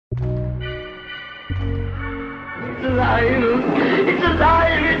alive! It's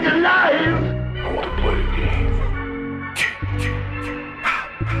alive! It's alive! I want to play a game.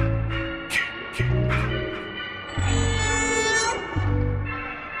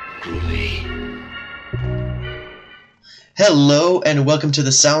 Hello and welcome to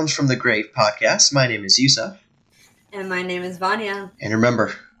the Sounds from the Grave podcast. My name is Yusuf. And my name is Vanya. And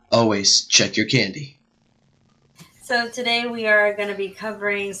remember, always check your candy. So today we are going to be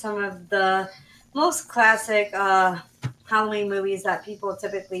covering some of the most classic Halloween movies that people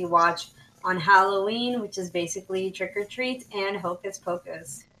typically watch on Halloween, which is basically Trick or Treat and Hocus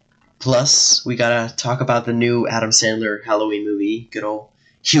Pocus. Plus, we gotta talk about the new Adam Sandler Halloween movie, good old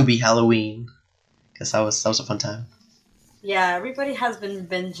Hubie Halloween, because that was a fun time. Yeah, everybody has been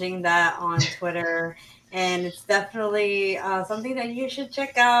binging that on Twitter, and it's definitely something that you should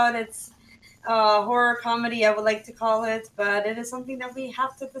check out. It's horror comedy, I would like to call it, but it is something that we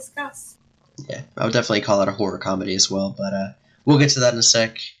have to discuss. Yeah, I would definitely call it a horror comedy as well, but we'll get to that in a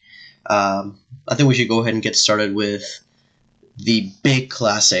sec. I think we should go ahead and get started with the big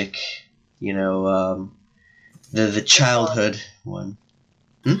classic, the childhood one.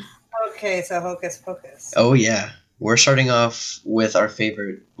 Okay, so Hocus Pocus. Oh yeah, we're starting off with our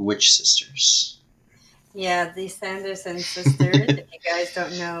favorite witch sisters. Yeah, the Sanderson sisters, if you guys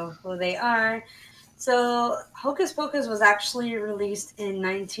don't know who they are. So, Hocus Pocus was actually released in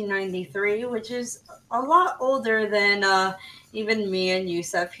 1993, which is a lot older than even me and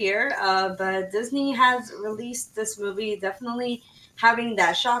Yusuf here. But Disney has released this movie, definitely having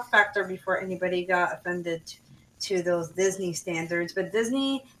that shock factor before anybody got offended to those Disney standards. But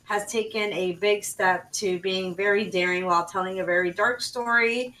Disney has taken a big step to being very daring while telling a very dark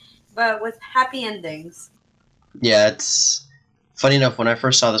story, but with happy endings. Yeah, it's funny enough, when I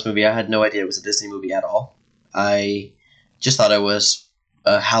first saw this movie, I had no idea it was a Disney movie at all. I just thought it was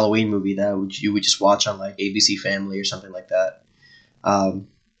a Halloween movie that you would just watch on like ABC Family or something like that.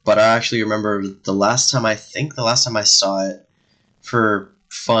 But I actually remember the last time I saw it for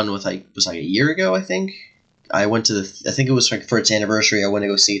fun was like a year ago, I think. I went to I think it was for its anniversary, I went to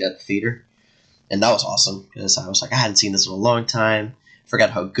go see it at the theater. And that was awesome, because I was like, I hadn't seen this in a long time. Forgot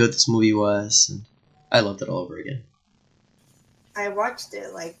how good this movie was, and I loved it all over again. I watched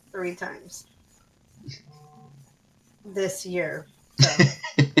it like 3 times this year. So.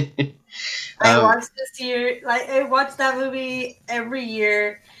 I watched that movie every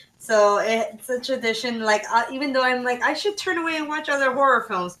year. So it's a tradition. Like, even though I'm like, I should turn away and watch other horror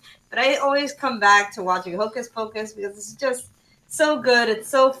films, but I always come back to watching Hocus Pocus because it's just so good. It's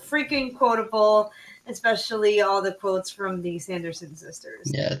so freaking quotable, especially all the quotes from the Sanderson sisters.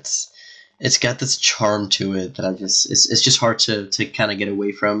 Yeah, it's got this charm to it that it's just hard to kind of get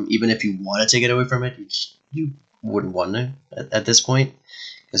away from. Even if you want to take it away from it, you wouldn't want to at this point,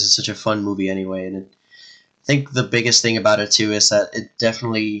 because it's such a fun movie anyway. And I think the biggest thing about it too is that it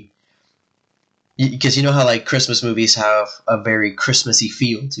definitely, because you know how like Christmas movies have a very Christmassy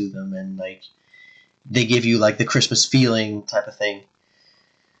feel to them, and like they give you like the Christmas feeling type of thing.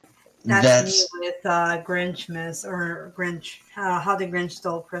 That's me with Grinchmas or Grinch. How the Grinch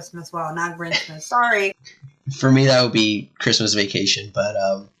Stole Christmas. Well, not Grinchmas. Sorry. For me, that would be Christmas Vacation. But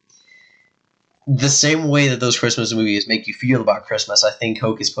the same way that those Christmas movies make you feel about Christmas, I think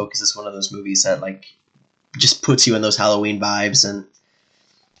Hocus Pocus is one of those movies that like just puts you in those Halloween vibes. And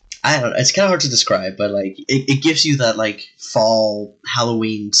I don't know, it's kind of hard to describe, but like it gives you that like fall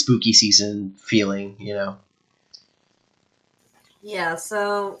Halloween spooky season feeling, you know. Yeah,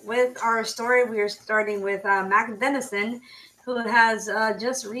 so with our story, we are starting with Mac Dennison, who has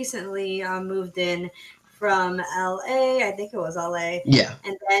just recently moved in from LA. I think it was LA. Yeah.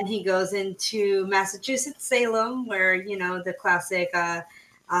 And then he goes into Massachusetts, Salem, where, the classic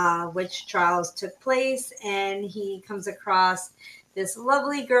witch trials took place. And he comes across this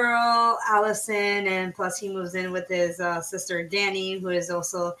lovely girl, Allison, and plus he moves in with his sister, Danny, who is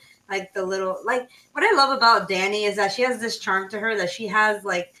also like the little, like, what I love about Danny is that she has this charm to her, that she has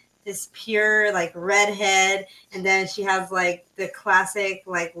like this pure like redhead, and then she has like the classic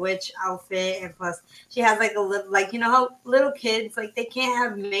like witch outfit, and plus she has like a little, like, how little kids, like, they can't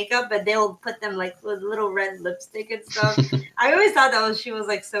have makeup, but they'll put them like with little red lipstick and stuff. I always thought she was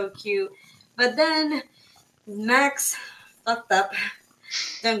like so cute. But then Max fucked up,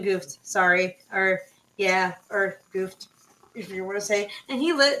 done goofed, sorry, or goofed, if you want to say, and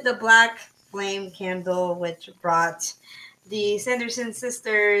he lit the black flame candle, which brought the Sanderson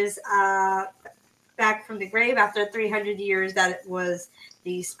sisters back from the grave after 300 years. That was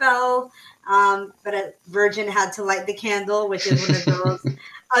the spell, but a virgin had to light the candle, which is one of those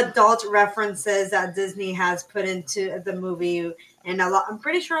adult references that Disney has put into the movie, and I'm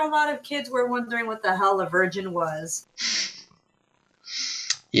pretty sure a lot of kids were wondering what the hell a virgin was.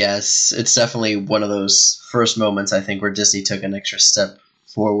 Yes, it's definitely one of those first moments, I think, where Disney took an extra step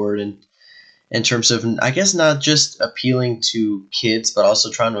forward in terms of, I guess, not just appealing to kids, but also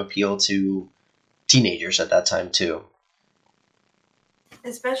trying to appeal to teenagers at that time too.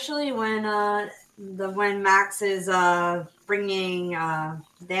 Especially when Max is bringing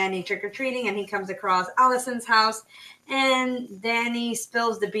Danny trick or treating, and he comes across Allison's house, and Danny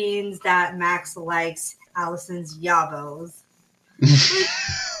spills the beans that Max likes Allison's yabos.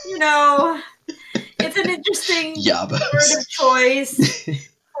 You know, it's an interesting Yabos. word of choice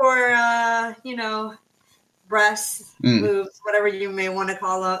for breasts, boobs, whatever you may want to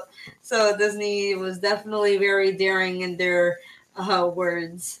call it. So Disney was definitely very daring in their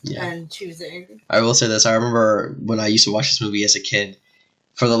words and choosing. I will say this. I remember when I used to watch this movie as a kid,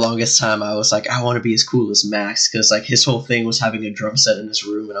 for the longest time, I was like, I want to be as cool as Max, because like his whole thing was having a drum set in his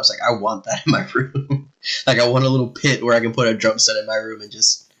room, and I was like, I want that in my room. Like, I want a little pit where I can put a drum set in my room and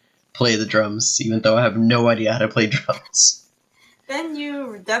just play the drums, even though I have no idea how to play drums. Then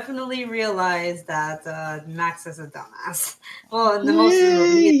you definitely realize that Max is a dumbass. Well, in the most of the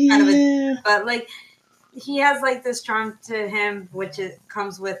movie, he's kind of but like he has like this charm to him, which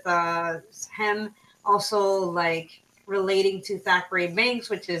comes with him also like relating to Thackeray Banks,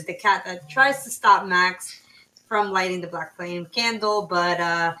 which is the cat that tries to stop Max from lighting the black flame candle,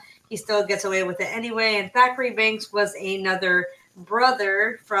 but he still gets away with it anyway. And Thackeray Banks was another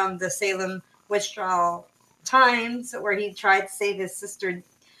brother from the Salem witch trial times where he tried to save his sister.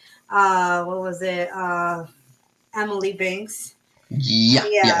 Emily Banks. Yeah,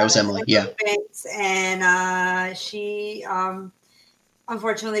 it was Emily. Emily Banks, and she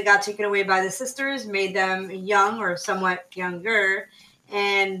unfortunately got taken away by the sisters, made them young or somewhat younger,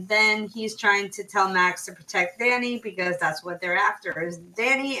 and then he's trying to tell Max to protect Danny because that's what they're after, is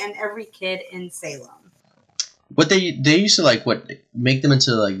Danny and every kid in Salem. What they used to make them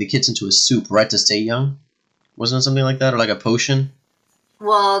into like the kids into a soup, right, to stay young? Wasn't it something like that, or like a potion?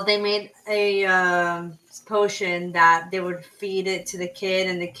 Well, they made a potion that they would feed it to the kid,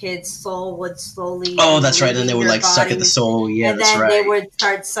 and the kid's soul would slowly. Oh, that's right. Then they would like suck at the soul. Yeah, that's right. And then they would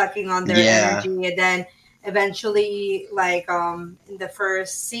start sucking on their energy, and then eventually, like in the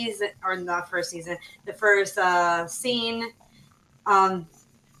first season, or not first season, the first scene,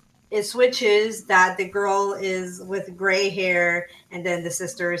 it switches that the girl is with gray hair, and then the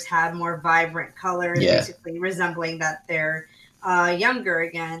sisters have more vibrant colors, basically resembling that they're younger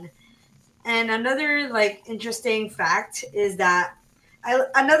again. And another like interesting fact is that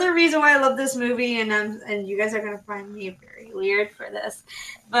another reason why I love this movie, and you guys are gonna find me very weird for this,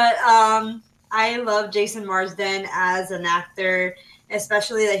 but I love Jason Marsden as an actor,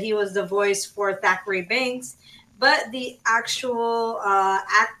 especially that he was the voice for Thackeray Banks. But the actual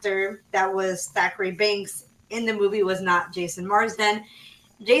actor that was Thackeray Banks in the movie was not Jason Marsden.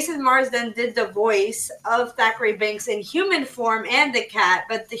 Jason Marsden did the voice of Thackeray Banks in human form and the cat,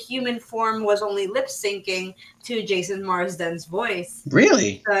 but the human form was only lip syncing to Jason Marsden's voice.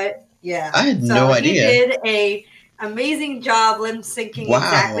 Really? But yeah, I had no idea. He did a amazing job lip syncing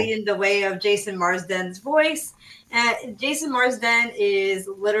exactly in the way of Jason Marsden's voice. And Jason Marsden is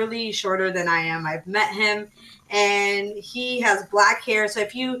literally shorter than I am. I've met him, and he has black hair. So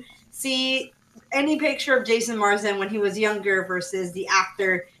if you see any picture of Jason Marsden when he was younger versus the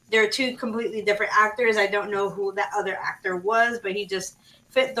actor, they're two completely different actors. I don't know who that other actor was, but he just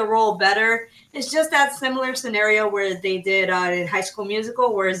fit the role better. It's just that similar scenario where they did in High School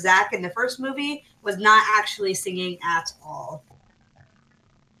Musical, where Zach in the first movie was not actually singing at all.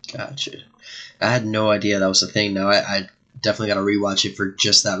 Gotcha. I had no idea that was a thing. Now I definitely got to rewatch it for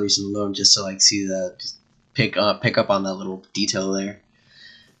just that reason alone, just to like see that, just pick up on that little detail there.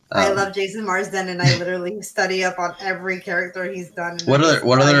 I love Jason Marsden, and I literally study up on every character he's done. What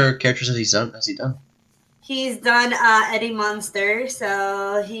other characters has he done? He's done Eddie Munster,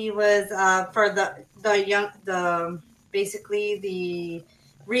 so he was for basically the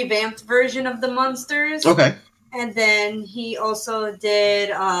revamped version of the Munsters. Okay. And then he also did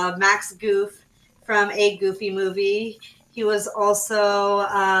Max Goof from A Goofy Movie. He was also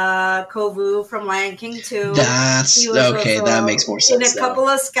Kovu from Lion King 2. That's okay. That makes more sense. In a couple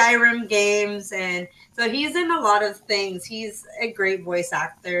of Skyrim games, and so he's in a lot of things. He's a great voice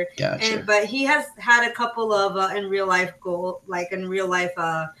actor. Gotcha. But he has had a couple of in real life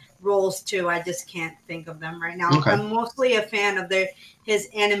roles too. I just can't think of them right now. Okay. I'm mostly a fan of his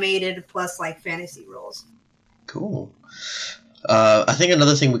animated plus like fantasy roles. Cool. I think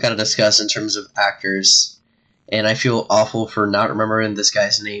another thing we got to discuss in terms of actors and I feel awful for not remembering this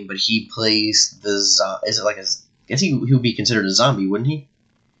guy's name, but he plays the is it like a? I guess he would be considered a zombie, wouldn't he?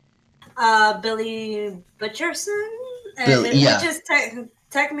 Billy Butcherson, Yeah. which is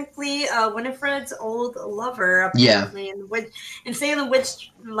technically Winifred's old lover, Yeah. apparently, in Salem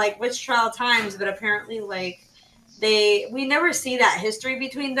witch trial times, but apparently we never see that history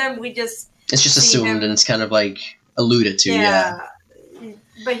between them. We just It's just see assumed, him- and it's kind of like alluded to. Yeah.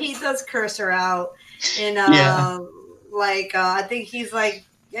 But he does curse her out, and Yeah. I think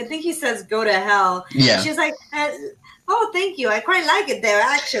he says go to hell. Yeah. And she's like, oh, thank you. I quite like it there,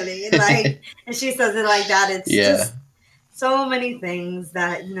 actually. Like, and she says it like that. It's just so many things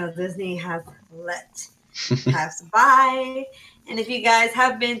that, Disney has let pass by. And if you guys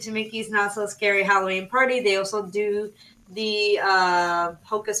have been to Mickey's Not So Scary Halloween Party, they also do the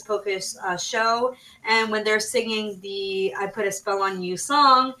Hocus Pocus show. And when they're singing the I Put a Spell on You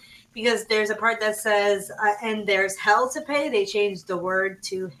song, because there's a part that says, and there's hell to pay, they changed the word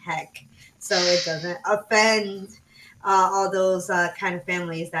to heck. So it doesn't offend all those kind of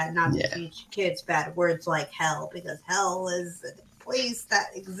families that not to teach kids bad words like hell, because hell is a place that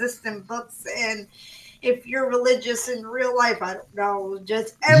exists in books, and if you're religious in real life, I don't know,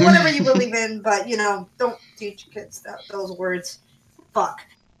 just and whatever you believe in, but don't teach kids those words. Fuck.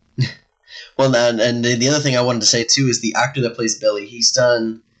 Well, and the other thing I wanted to say too is the actor that plays Billy. He's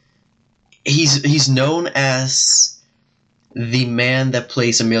known as the man that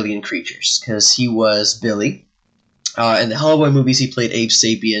plays a million creatures, because he was Billy. In the Hellboy movies, he played Abe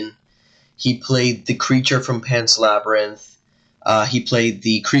Sapien. He played the creature from Pan's Labyrinth. He played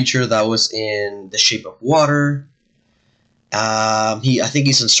the creature that was in The Shape of Water. I think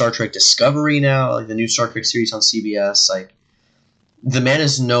he's in Star Trek Discovery now, like the new Star Trek series on CBS. Like, the man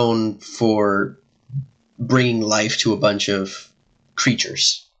is known for bringing life to a bunch of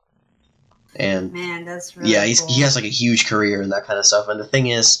creatures. And man, that's really cool. he has like a huge career and that kind of stuff. And the thing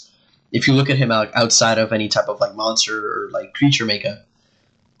is, if you look at him outside of any type of like monster or like creature makeup,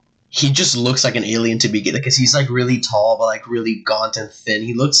 he just looks like an alien to begin, because he's like really tall but like really gaunt and thin.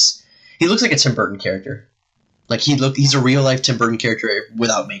 He looks like a Tim Burton character. Like he's a real life Tim Burton character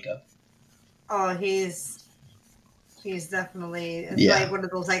without makeup. Oh, he's definitely like one of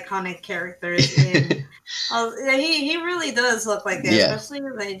those iconic characters. In, he really does look like it. Yeah. Especially,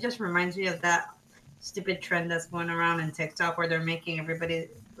 like, it just reminds me of that stupid trend that's going around in TikTok where they're making everybody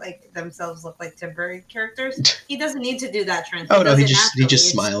like themselves look like Tim Burton characters. He doesn't need to do that trend. He just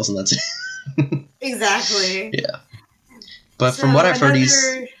smiles and that's it. Exactly. Yeah. But from what I've heard,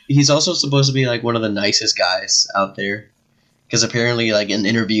 he's also supposed to be like one of the nicest guys out there, because apparently, like, in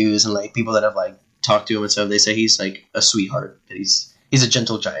interviews and like people that have like talked to him and stuff, they say he's like a sweetheart. That he's a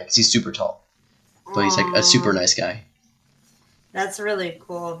gentle giant because he's super tall, but he's like a super nice guy. That's really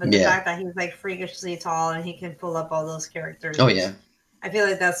cool. But the fact that he's like freakishly tall and he can pull up all those characters. Oh yeah. I feel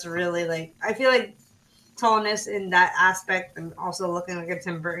like that's really I feel like tallness in that aspect and also looking like a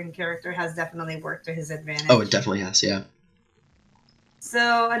Tim Burton character has definitely worked to his advantage. Oh, it definitely has, yeah.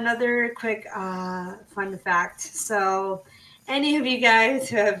 So another quick fun fact. So any of you guys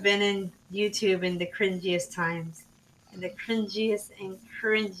who have been in YouTube in the cringiest times, in the cringiest and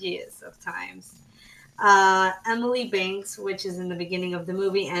cringiest of times, Emily Banks, which is in the beginning of the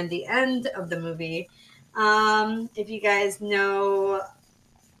movie and the end of the movie, if you guys know,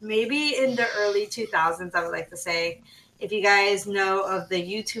 maybe in the early 2000s, I would like to say, if you guys know of the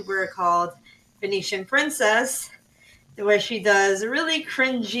YouTuber called Venetian Princess, where she does really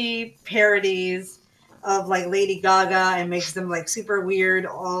cringy parodies of like Lady Gaga and makes them like super weird,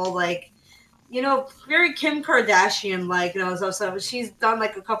 all like, very Kim Kardashian like, so she's done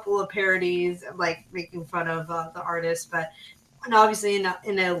like a couple of parodies like making fun of the artist, but obviously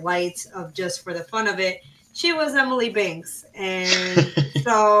in a light of just for the fun of it, she was Emily Banks. And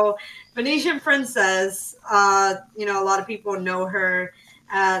so Venetian Princess, a lot of people know her.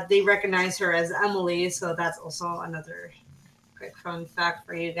 They recognize her as Emily, so that's also another quick fun fact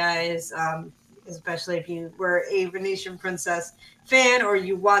for you guys, especially if you were a Venetian Princess fan or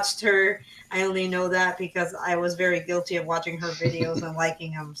you watched her. I only know that because I was very guilty of watching her videos and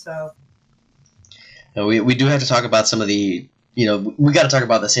liking them. So we do have to talk about some of the, we got to talk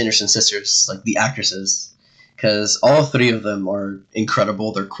about the Sanderson sisters, like the actresses, because all three of them are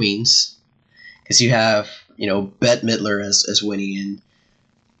incredible. They're queens. Because you have, Bette Midler as Winnie, and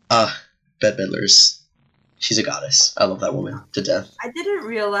Bette Midler's, she's a goddess. I love that woman to death. I didn't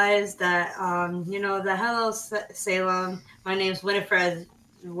realize that, the Hello Salem, my name's Winifred,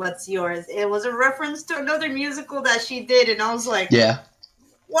 what's yours? It was a reference to another musical that she did, and I was like, yeah.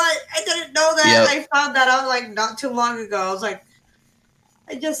 What? I didn't know that. Yep. I found that out like not too long ago. I was like,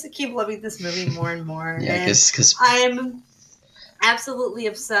 I just keep loving this movie more and more. Yeah, and because I'm absolutely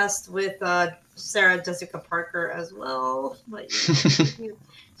obsessed with Sarah Jessica Parker as well. But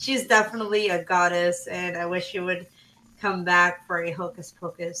she's definitely a goddess, and I wish she would come back for a Hocus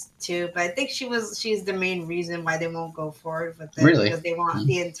Pocus too. But I think she's the main reason why they won't go forward with it. Really? Because they want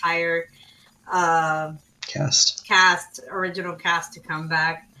the entire original cast to come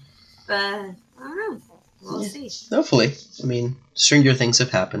back. But I don't know. We'll see. Hopefully. I mean, stranger things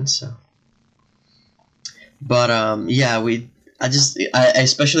have happened, so. But I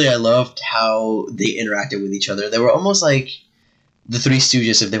loved how they interacted with each other. They were almost like the Three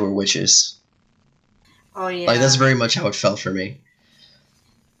Stooges if they were witches. Oh yeah. Like that's very much how it felt for me.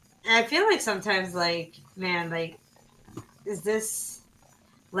 And I feel like sometimes, like, man, like, is this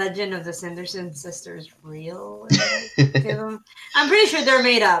Legend of the Sanderson sisters real? I'm pretty sure they're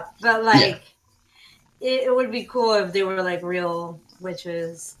made up, but like, it would be cool if they were like real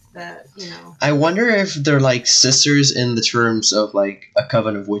witches that, you know. I wonder if they're like sisters in the terms of like a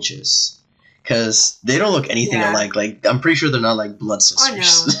coven of witches, because they don't look anything alike. Like I'm pretty sure they're not like blood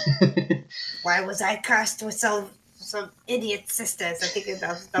sisters. Oh no. Why was I cursed with some idiot sisters? I think that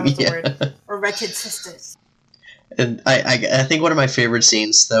was the word. Or wretched sisters. And I think one of my favorite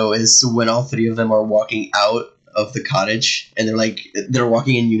scenes though is when all three of them are walking out of the cottage and they're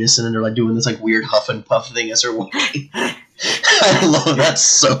walking in unison and they're like doing this like weird huff and puff thing as they're walking. I love that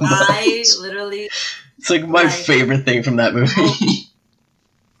so much. It's like my favorite thing from that movie.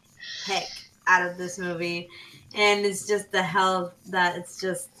 Heck out of this movie. And it's just the hell that it's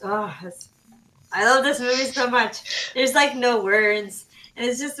just I love this movie so much. There's like no words. And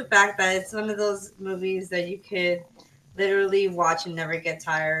it's just the fact that it's one of those movies that you could literally watch and never get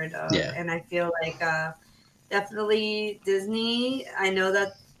tired of. Yeah. And I feel like definitely Disney, I know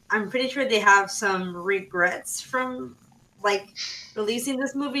that I'm pretty sure they have some regrets from like releasing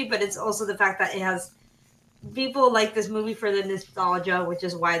this movie, but it's also the fact that it has people like this movie for the nostalgia, which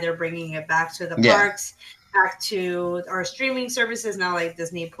is why they're bringing it back to the parks, back to our streaming services now, like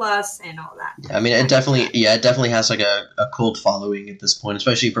Disney Plus and all that. I mean, it definitely has like a cult following at this point,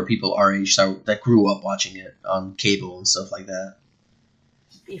 especially for people our age that grew up watching it on cable and stuff like that.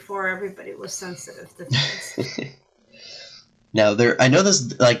 Before everybody was sensitive to things. Now, I know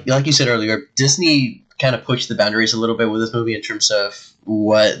this, like you said earlier, Disney kind of pushed the boundaries a little bit with this movie in terms of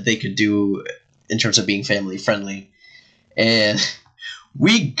what they could do in terms of being family friendly, and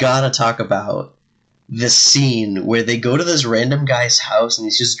we gotta talk about the scene where they go to this random guy's house and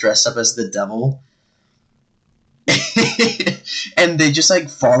he's just dressed up as the devil. And they just like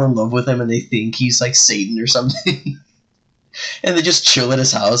fall in love with him and they think he's like Satan or something. And they just chill at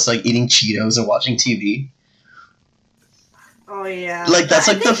his house like eating Cheetos and watching TV. Oh yeah. Like that's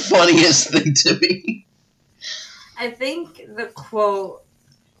like the funniest thing to me. I think the quote,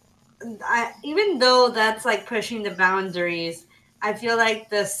 even though that's like pushing the boundaries, I feel like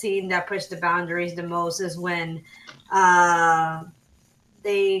the scene that pushed the boundaries the most is when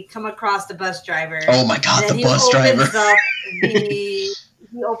they come across the bus driver. Oh my god, the bus driver! He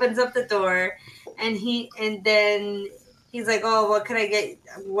opens up the door, and then he's like, "Oh, what can I get?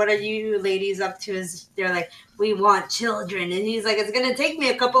 What are you ladies up to?" They're like, "We want children," and he's like, "It's gonna take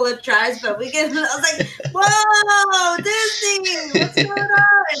me a couple of tries, but we can." I was like, "Whoa, Disney, what's going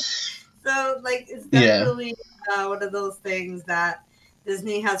on?" So like, it's definitely. One of those things that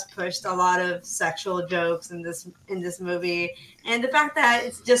Disney has pushed a lot of sexual jokes in this movie, and the fact that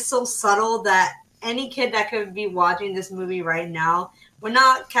it's just so subtle that any kid that could be watching this movie right now would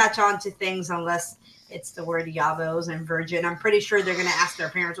not catch on to things unless it's the word yabos and virgin. I'm pretty sure they're gonna ask their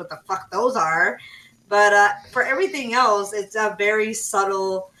parents what the fuck those are, but for everything else, it's a very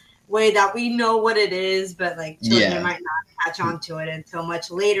subtle way that we know what it is, but like children might not catch on to it until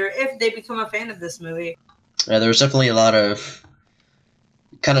much later if they become a fan of this movie. There was definitely a lot of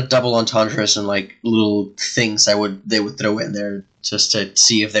kind of double entendres and like little things they would throw in there just to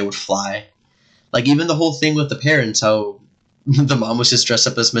see if they would fly. Like even the whole thing with the parents, how the mom was just dressed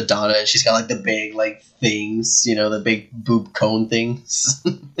up as Madonna and she's got like the big like things, you know, the big boob cone things.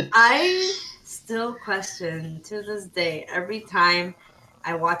 I still question to this day every time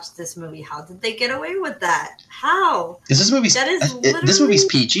I watch this movie, how did they get away with that? How? This movie's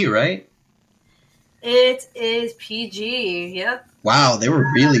PG, right? It is PG. Yep. Wow, they were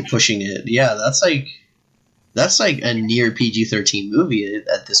really pushing it. Yeah, that's like a near PG-13 movie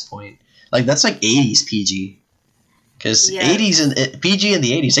at this point. Like that's like 80s PG. Because 80s and PG in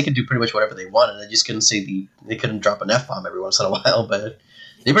the 80s, they could do pretty much whatever they wanted. They just couldn't they couldn't drop an F-bomb every once in a while, but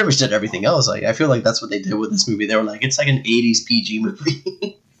they pretty much did everything else. Like I feel like that's what they did with this movie. They were like, it's like an 80s PG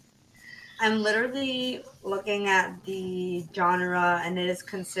movie. I'm literally looking at the genre, and it is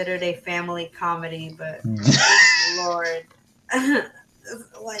considered a family comedy. But Lord,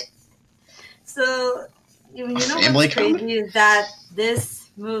 like, so you know family what's crazy comedy? is that this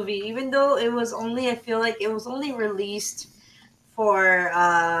movie, even though it was only, I feel like it was only released for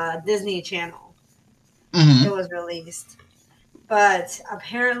Disney Channel. Mm-hmm. It was released, but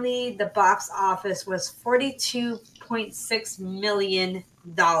apparently the box office was $42.6 million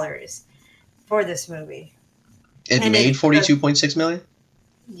for this movie. It And made it 42.6 million.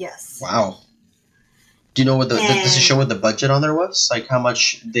 Yes. Wow. Do you know what does it And show what the budget on there was? Like how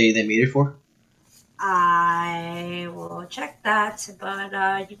much they made it for? I will check that,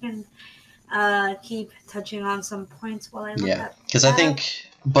 but you can keep touching on some points while I look Yeah, at because I that. think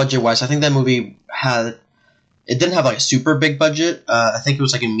budget-wise, I think that movie it didn't have like a super big budget. I think it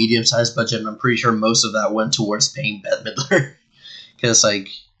was like a medium-sized budget, and I'm pretty sure most of that went towards paying Bette Midler. Because like,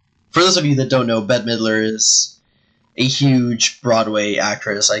 for those of you that don't know, Bette Midler is a huge Broadway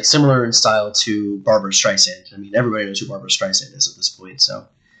actress, like similar in style to Barbara Streisand. I mean, everybody knows who Barbara Streisand is at this point. So,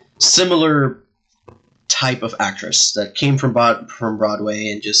 similar type of actress that came from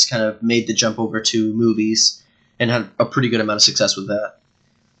Broadway and just kind of made the jump over to movies and had a pretty good amount of success with that.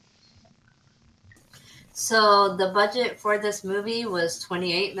 So the budget for this movie was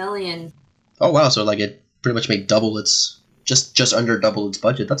 $28 million. Oh wow! So like it pretty much made double its just under double its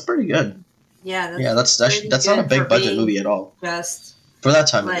budget. That's pretty good. Yeah, That's pretty not a good big for budget being movie at all just for that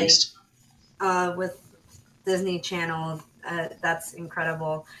time at like least. with Disney Channel. That's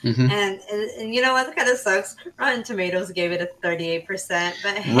incredible. Mm-hmm. And you know what? It kind of sucks. Rotten Tomatoes gave it a 38%,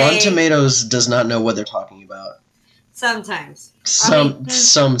 but hey, Rotten Tomatoes does not know what they're talking about. sometimes Sometimes.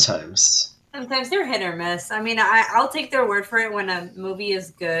 Sometimes they're hit or miss. I mean, I'll take their word for it when a movie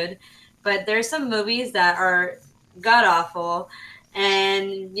is good, but there's some movies that are god awful,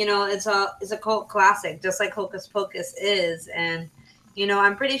 and you know it's a cult classic, just like Hocus Pocus is. And you know,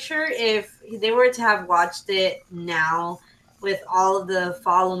 I'm pretty sure if they were to have watched it now, with all of the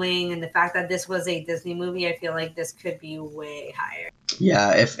following and the fact that this was a Disney movie, I feel like this could be way higher.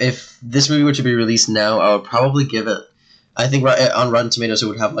 Yeah, if this movie were to be released now, I would probably give it. I think on Rotten Tomatoes it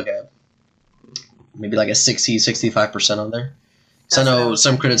would have maybe like a 60-65% on there. So I That's what I know was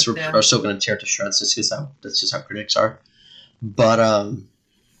some thinking critics too. are still going to tear it to shreds. That's just how critics are. But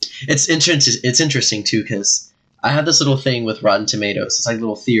it's interesting. It's interesting too because I have this little thing with Rotten Tomatoes. It's like a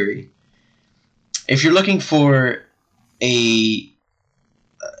little theory. If you're looking for a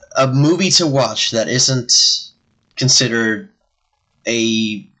movie to watch that isn't considered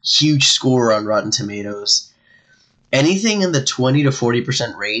a huge score on Rotten Tomatoes, anything in the 20 to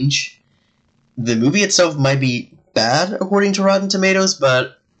 40% range, the movie itself might be bad according to Rotten Tomatoes,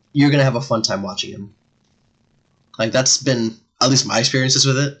 but you're gonna have a fun time watching them. Like that's been at least my experiences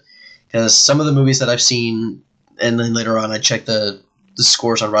with it, because some of the movies that I've seen, and then later on I check the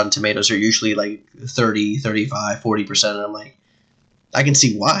scores on Rotten Tomatoes are usually like 30, 35, 40%, and I'm like, I can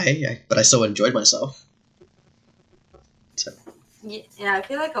see why, but I still enjoyed myself. So. Yeah, I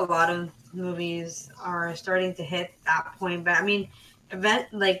feel like a lot of movies are starting to hit that point. But I mean,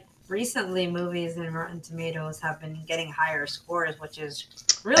 recently, movies in Rotten Tomatoes have been getting higher scores, which is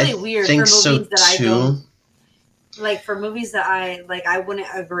really weird for movies that I don't like. For movies that I wouldn't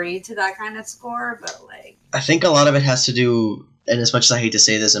agree to that kind of score. But like, I think a lot of it has to do, and as much as I hate to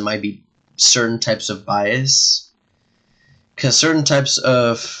say this, it might be certain types of bias, because certain types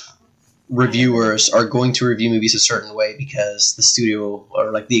of reviewers are going to review movies a certain way because the studio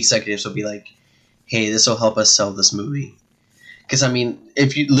or like the executives will be like, hey, this will help us sell this movie. Because I mean,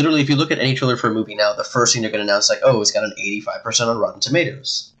 if you look at any trailer for a movie now, the first thing they're going to announce is like, oh, it's got an 85% on Rotten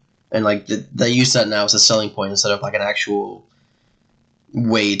Tomatoes, and like they use that now as a selling point instead of like an actual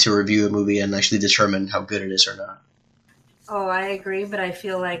way to review a movie and actually determine how good it is or not. Oh, I agree, but I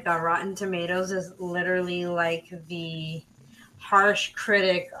feel like Rotten Tomatoes is literally like the harsh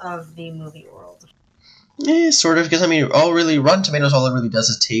critic of the movie world. Yeah, sort of, because I mean, Rotten Tomatoes, all it really does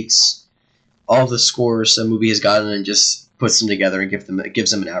is takes all the scores a movie has gotten and just puts them together and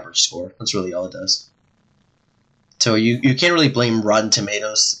gives them an average score. That's really all it does. So you can't really blame Rotten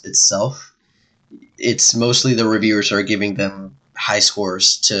Tomatoes itself. It's mostly the reviewers who are giving them high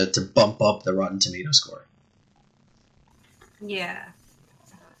scores to bump up the Rotten Tomato score. Yeah.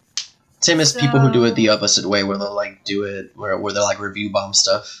 Same as people who do it the opposite way, where they'll like do it where they'll like review bomb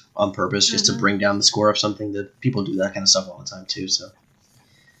stuff on purpose just to bring down the score of something. That people do that kind of stuff all the time too. So,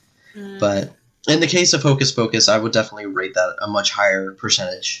 but in the case of Hocus Pocus, I would definitely rate that a much higher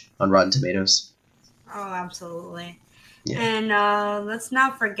percentage on Rotten Tomatoes. Oh, absolutely. Yeah. And let's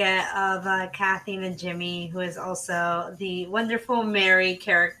not forget of Kathy and Jimmy, who is also the wonderful Mary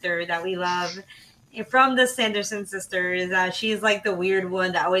character that we love from the Sanderson sisters. She's like the weird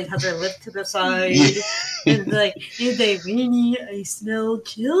one that always has her lip to the side. Yeah. And like, is they really? I smell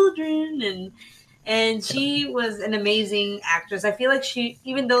children. And she was an amazing actress. I feel like she,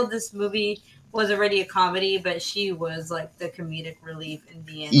 even though this movie was already a comedy, but she was like the comedic relief in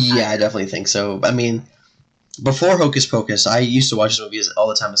the end. Yeah, I definitely think so. I mean, before Hocus Pocus, I used to watch this movie all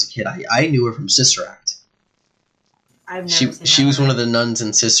the time as a kid. I knew her from Sister Act. I've never seen She that was one. one of the nuns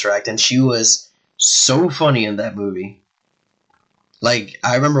in Sister Act, and she was so funny in that movie. Like,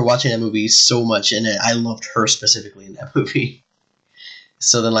 I remember watching that movie so much, and I loved her specifically in that movie.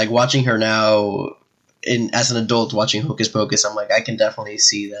 So then, like, watching her now, as an adult watching Hocus Pocus, I'm like, I can definitely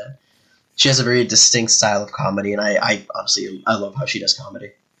see that she has a very distinct style of comedy, and I honestly, I love how she does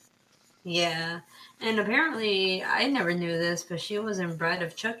comedy. Yeah. And apparently, I never knew this, but she was in Bride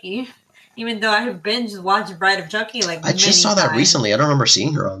of Chucky. Even though I have binge watched Bride of Chucky like I just many saw that times. recently. I don't remember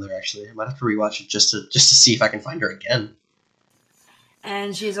seeing her on there, actually. I might have to rewatch it just to see if I can find her again.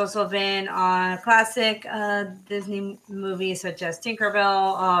 And she's also been on classic Disney movies such as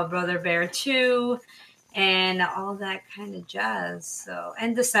Tinkerbell, Brother Bear 2, and all that kind of jazz. So,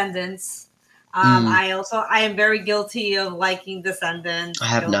 and Descendants. I am very guilty of liking Descendants. I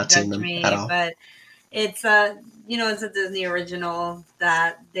have Don't not seen judge them me, at all. but it's it's a Disney original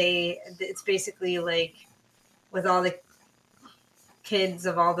that it's basically like with all the kids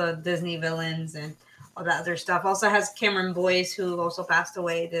of all the Disney villains and all that other stuff. Also has Cameron Boyce, who also passed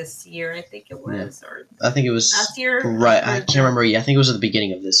away this year, I think it was, or I think it was last year. right. I can't remember. Yeah, I think it was at the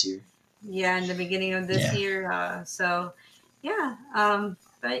beginning of this year. Yeah, in the beginning of this Yeah. year. So, yeah.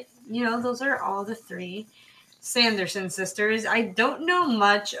 But those are all the three Sanderson sisters. I don't know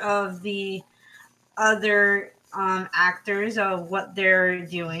much of the other actors of what they're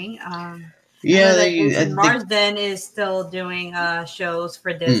doing. Yeah, Jason Marsden is still doing shows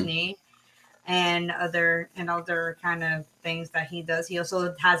for Disney and other kind of things that he does. He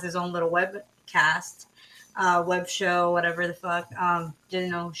also has his own little webcast, web show, whatever the fuck.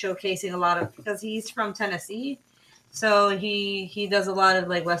 Showcasing a lot of, because he's from Tennessee, so he does a lot of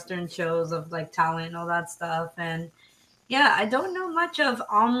like Western shows of like talent and all that stuff. And yeah, I don't know much of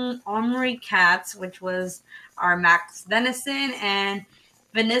Omri Katz, which was our Max Dennison, and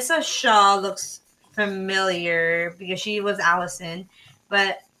Vanessa Shaw looks familiar because she was Allison,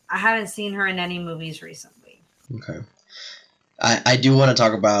 but I haven't seen her in any movies recently. Okay. I do want to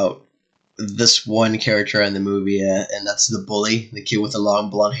talk about this one character in the movie, and that's the bully, the kid with the long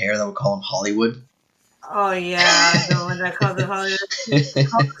blonde hair that we call him Hollywood. Oh yeah, the one that calls it Hollywood.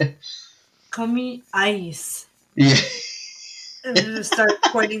 Call me Ice. Yeah. And then just start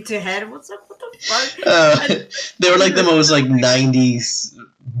pointing to head. What's up? What the fuck? They were like the most like 90s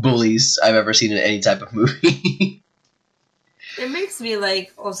bullies I've ever seen in any type of movie. It makes me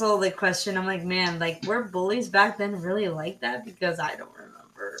like also like question. I'm like, man, like were bullies back then really like that? Because I don't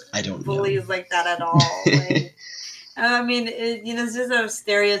remember. I don't know. Bullies like that at all. Like, I mean, it's just a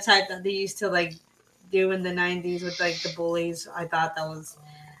stereotype that they used to like do in the 90s with like the bullies. I thought that was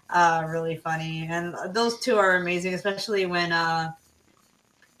really funny, and those two are amazing, especially when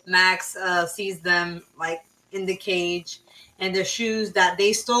Max sees them like in the cage and the shoes that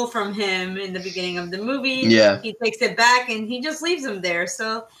they stole from him in the beginning of the movie. Yeah. He takes it back and he just leaves them there.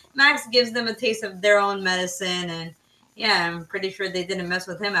 So Max gives them a taste of their own medicine, and yeah, I'm pretty sure they didn't mess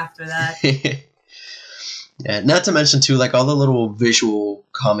with him after that. Yeah, not to mention too, like all the little visual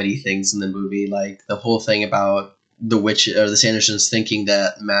comedy things in the movie, like the whole thing about the witch or the Sandersons thinking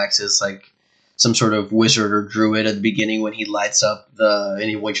that Max is like some sort of wizard or druid at the beginning when he lights up when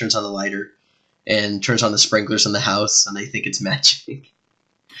he turns on the lighter and turns on the sprinklers in the house, and they think it's magic.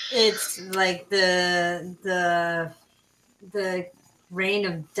 It's like the rain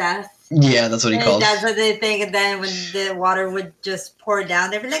of death. Yeah, that's what he calls. That's what they think, and then when the water would just pour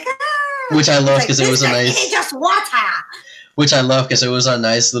down, they'd be like, ah! Which I love because like, it was a nice. It's just water. Which I love because it was a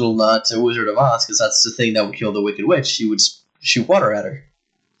nice little nod to Wizard of Oz, because that's the thing that would kill the Wicked Witch. She would shoot water at her.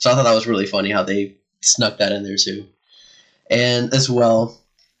 So I thought that was really funny how they snuck that in there too. And as well,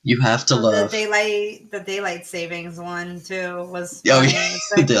 you have to love the daylight savings one too was oh funny. yeah,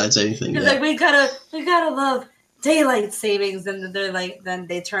 It's like, daylight saving thing. it's Yeah. like we gotta love daylight savings, and they're like, then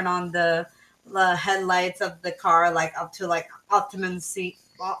they turn on the headlights of the car like up to like optimum speed,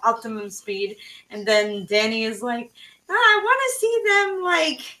 and then Danny is like, I want to see them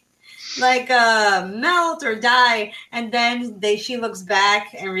melt or die, and then she looks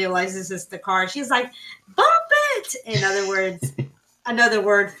back and realizes it's the car. She's like, bump it. In other words, another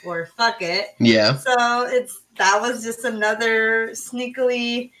word for fuck it. Yeah. So that was just another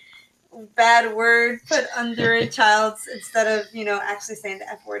sneakily bad word put under a child's instead of actually saying the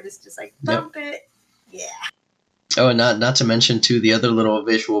F word. It's just like bump it. Yeah. Oh, and not to mention too the other little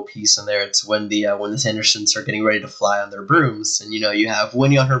visual piece in there. It's when the Sandersons are getting ready to fly on their brooms, and you have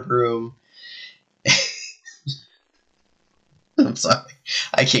Winnie on her broom. I'm sorry,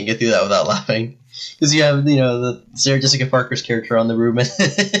 I can't get through that without laughing. Because you have the Sarah Jessica Parker's character on the broom,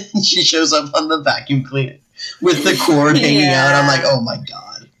 and she shows up on the vacuum cleaner with the cord hanging out. I'm like, oh my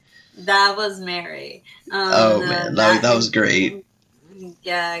god. That was Mary. Man, that was great.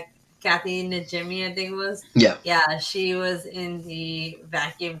 Yeah. Kathy Najimy, I think it was. Yeah. Yeah, she was in the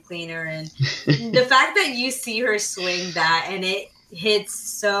vacuum cleaner. And the fact that you see her swing that and it hits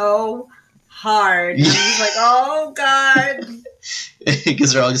so hard. I'm just like, oh, God.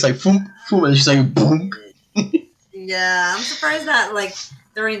 Because they're all just like, boom, boom, and she's like, boom. Yeah, I'm surprised that, like,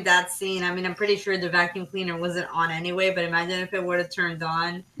 during that scene, I mean, I'm pretty sure the vacuum cleaner wasn't on anyway, but imagine if it would have turned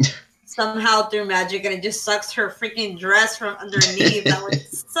on. Somehow through magic, and it just sucks her freaking dress from underneath. That would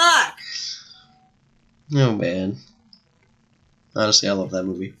suck. Oh man, honestly, I love that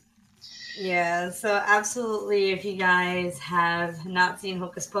movie. Yeah, so absolutely, if you guys have not seen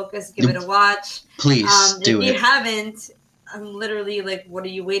Hocus Pocus, give it a watch. Please do it. If you haven't, I'm literally like, what are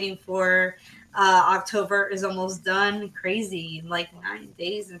you waiting for? October is almost done. Crazy, like 9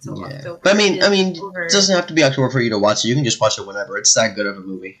 days until October. But I mean, it doesn't have to be October for you to watch it. You can just watch it whenever. It's that good of a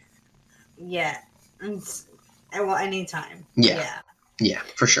movie. Yeah. Well, anytime. Yeah. Yeah,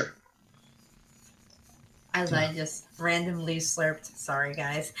 for sure. As I just randomly slurped. Sorry,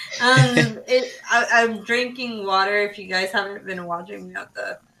 guys. I'm drinking water. If you guys haven't been watching me on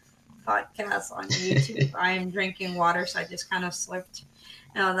the podcast on YouTube, I am drinking water, so I just kind of slurped.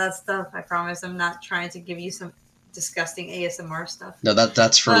 That stuff. I promise I'm not trying to give you some disgusting ASMR stuff. No,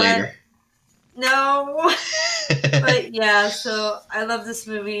 that's for later. No. But yeah, so I love this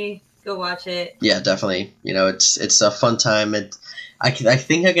movie. Go watch it. Yeah, definitely. It's a fun time. I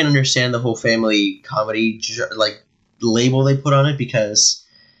think I can understand the whole family comedy like label they put on it, because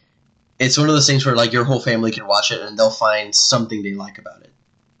it's one of those things where like your whole family can watch it and they'll find something they like about it.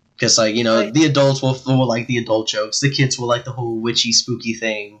 Because like the adults will like the adult jokes, the kids will like the whole witchy spooky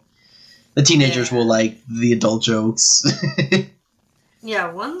thing, the teenagers will like the adult jokes.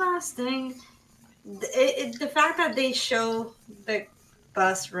 Yeah. One last thing, the fact that they show the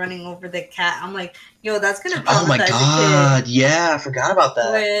bus running over the cat, I'm like, yo, that's gonna traumatize oh my god, the kid. Yeah, I forgot about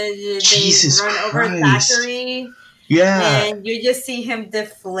that. When they Jesus run Christ. over Thackeray, yeah, and you just see him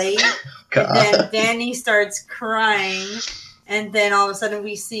deflate, God. and then Danny starts crying, and then all of a sudden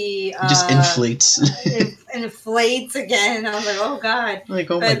we see it just inflates. inflates again. I was like, oh god. Like,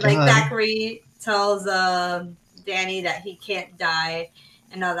 oh my but god. like Thackeray tells Danny that he can't die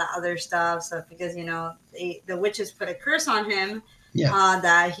and all that other stuff. So because the witches put a curse on him. Yeah.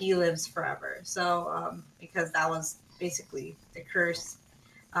 That he lives forever. So, because that was basically the curse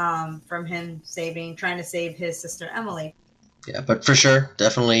from him trying to save his sister Emily. Yeah, but for sure,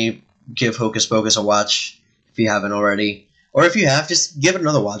 definitely give Hocus Pocus a watch if you haven't already. Or if you have, just give it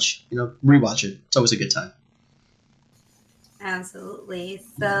another watch. Rewatch it. It's always a good time. Absolutely.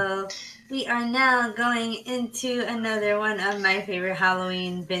 So, we are now going into another one of my favorite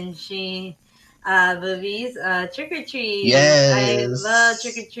Halloween binging movies, Trick or Treat. Yes, I love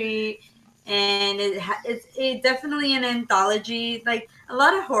Trick or Treat, and it's definitely an anthology. Like a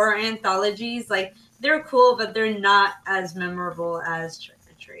lot of horror anthologies, like they're cool, but they're not as memorable as Trick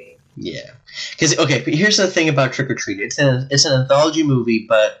or Treat. Yeah, because but here's the thing about Trick or Treat. It's an anthology movie,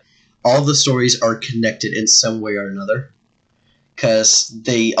 but all the stories are connected in some way or another. Because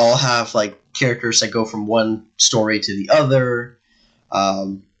they all have like characters that go from one story to the other.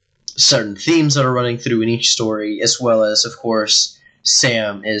 Certain themes that are running through in each story, as well as, of course,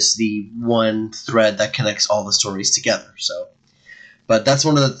 Sam is the one thread that connects all the stories together. So, but I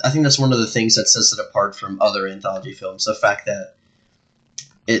think that's one of the things that sets it apart from other anthology films. The fact that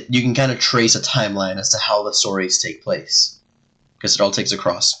you can kind of trace a timeline as to how the stories take place, because it all takes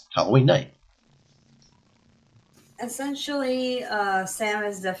across Halloween night. Essentially, Sam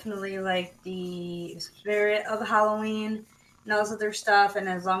is definitely like the spirit of Halloween. Knows other stuff, and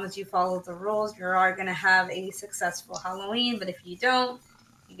as long as you follow the rules, you are going to have a successful Halloween. But if you don't,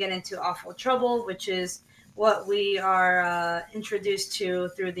 you get into awful trouble, which is what we are introduced to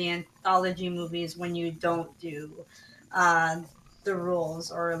through the anthology movies when you don't do the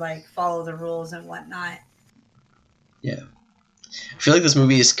rules or like follow the rules and whatnot. Yeah. I feel like this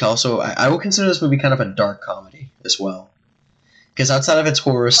movie is also, I would consider this movie kind of a dark comedy as well. Because outside of its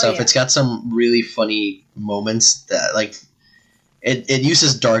horror stuff, it's got some really funny moments that, like, it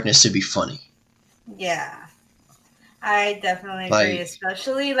uses darkness to be funny. Yeah, I definitely Like- agree.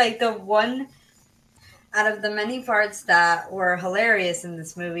 Especially like the one out of the many parts that were hilarious in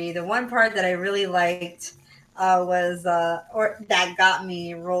this movie, the one part that I really liked was or that got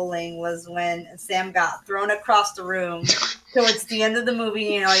me rolling was when Sam got thrown across the room towards the end of the movie.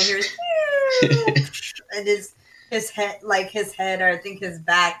 You know, I hear and his head or I think his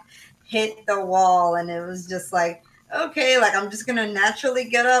back hit the wall, and it was just like, okay, like I'm just gonna naturally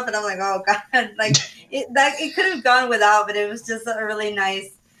get up, and I'm like, oh god, like it could have gone without, but it was just a really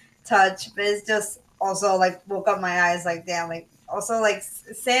nice touch. But it's just also like woke up my eyes, like damn, like also like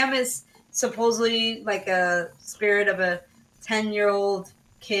Sam is supposedly like a spirit of a 10-year-old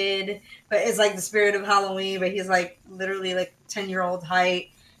kid, but it's like the spirit of Halloween, but he's like literally like 10-year-old height.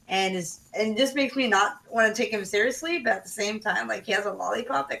 And just makes me not want to take him seriously, but at the same time, like he has a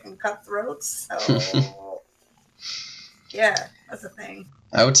lollipop that can cut throats. So yeah, that's the thing.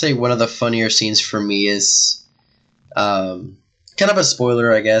 I would say one of the funnier scenes for me is kind of a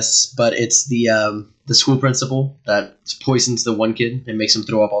spoiler, I guess, but it's the school principal that poisons the one kid and makes him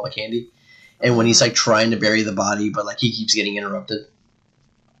throw up all the candy. And when he's like trying to bury the body, but like he keeps getting interrupted.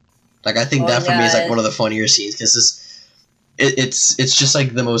 Like I think that for me is like one of the funnier scenes because it's just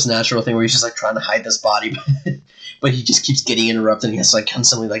like the most natural thing where he's just like trying to hide this body, but he just keeps getting interrupted and he has to like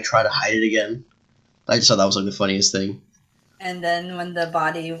constantly like try to hide it again. I just thought that was like the funniest thing. And then when the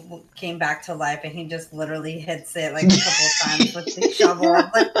body came back to life and he just literally hits it like a couple of times with the shovel. I'm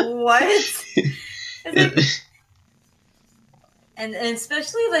like, what? It's like, and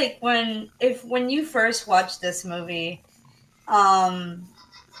especially like when you first watch this movie,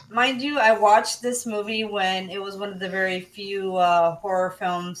 mind you, I watched this movie when it was one of the very few horror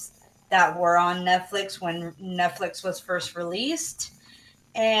films that were on Netflix when Netflix was first released.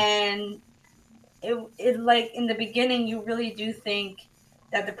 And it like in the beginning, you really do think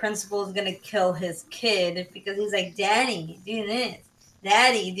that the principal is going to kill his kid because he's like, Daddy, do this.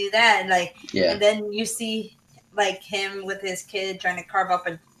 Daddy, do that. Like, Yeah. And then you see like him with his kid trying to carve up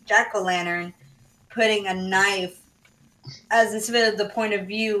a jack-o'-lantern, putting a knife as it's been the point of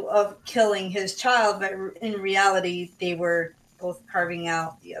view of killing his child, but in reality, they were both carving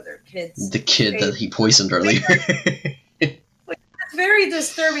out the other kid's The kid that he poisoned earlier. It's very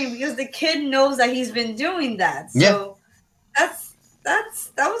disturbing because the kid knows that he's been doing that. So that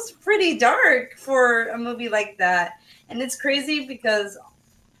was pretty dark for a movie like that. And it's crazy because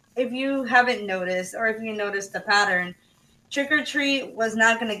if you haven't noticed, or if you noticed the pattern, Trick or Treat was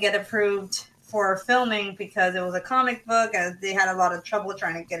not going to get approved for filming because it was a comic book and they had a lot of trouble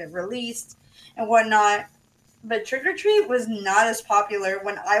trying to get it released and whatnot. But Trick or Treat was not as popular.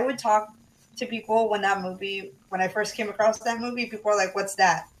 When I would talk to people when I first came across that movie, people were like, what's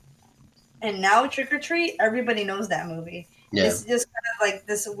that? And now Trick or Treat, everybody knows that movie. Yeah. It's just kind of like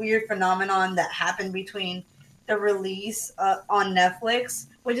this weird phenomenon that happened between the release on Netflix,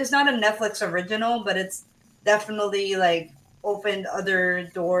 which is not a Netflix original, but it's definitely like opened other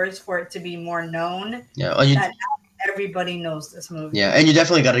doors for it to be more known. Yeah. That now everybody knows this movie. Yeah, and you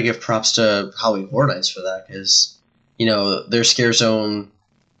definitely got to give props to Halloween Horror Nights for that because, you know, their scare zone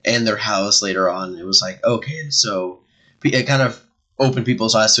and their house later on, it was like, okay, so it kind of opened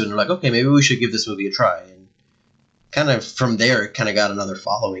people's eyes to it and they're like, okay, maybe we should give this movie a try. And kind of from there, it kind of got another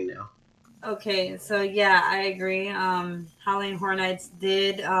following now. Okay, so yeah, I agree. Halloween Horror Nights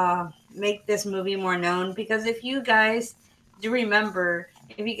did make this movie more known because if you guys do remember,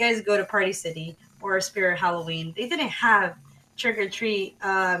 if you guys go to Party City or Spirit Halloween, they didn't have trick or treat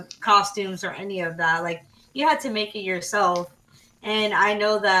costumes or any of that. Like you had to make it yourself. And I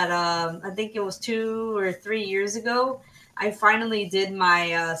know that I think it was 2 or 3 years ago, I finally did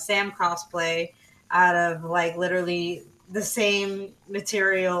my Sam cosplay out of like literally the same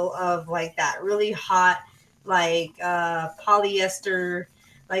material of like that really hot like polyester.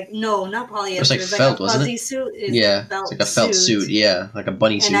 Like no, not polyester. It was like it's felt, like a wasn't fuzzy it? suit. Yeah, it's like a felt suit. Yeah, like a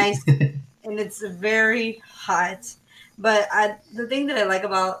bunny suit. And it's very hot. But the thing that I like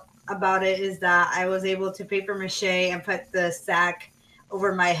about it is that I was able to paper mache and put the sack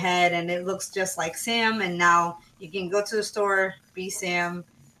over my head, and it looks just like Sam. And now you can go to the store, be Sam,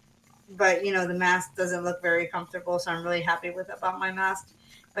 but you know the mask doesn't look very comfortable, so I'm really happy about my mask.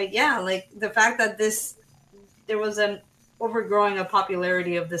 But yeah, like the fact that there was an overgrowing of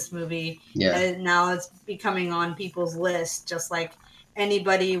popularity of this movie. Yeah. And now it's becoming on people's list, just like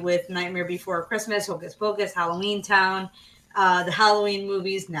anybody with Nightmare Before Christmas, Hocus Pocus, Halloween Town, the Halloween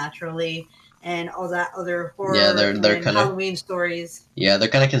movies, naturally, and all that other horror they're and kind of Halloween stories. Yeah, they're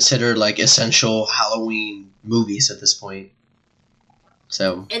kind of considered like essential Halloween movies at this point.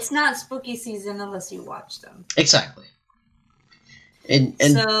 So it's not spooky season unless you watch them. Exactly. And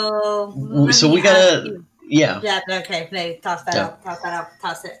So let so me we ask gotta, you. yeah. Yeah, okay. No, toss that Yeah. out. Toss that out.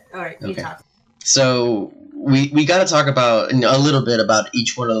 Toss it. All right, you Okay. talk. So we got to talk about a little bit about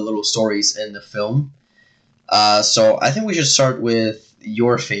each one of the little stories in the film. So I think we should start with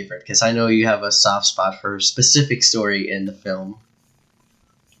your favorite, because I know you have a soft spot for a specific story in the film.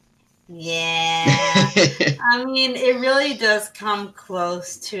 Yeah. I mean, it really does come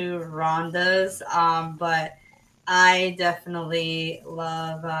close to Rhonda's, but I definitely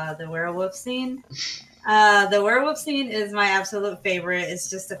love the werewolf scene. The werewolf scene is my absolute favorite. It's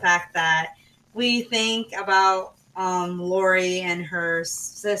just the fact that we think about Lori and her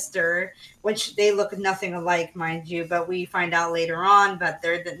sister, which they look nothing alike, mind you, but we find out later on that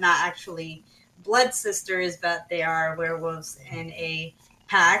they're not actually blood sisters, but they are werewolves in a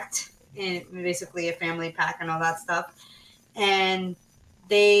pact, in basically a family pack and all that stuff. And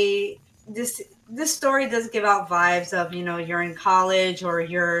they this story does give out vibes of, you're in college or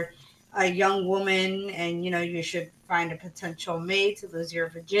you're a young woman and you should find a potential mate to lose your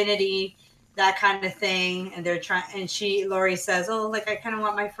virginity, that kind of thing. And they're trying, and Lori says, oh, like, I kind of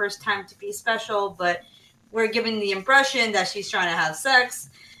want my first time to be special, but we're giving the impression that she's trying to have sex,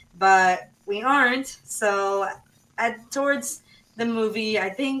 but we aren't. So towards the movie, I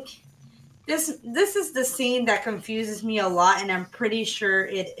think this is the scene that confuses me a lot, and I'm pretty sure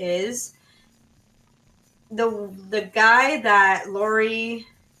it is. The guy that Lori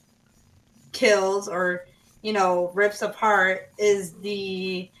kills or rips apart is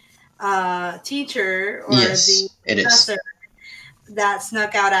the teacher or Yes, the it is. professor that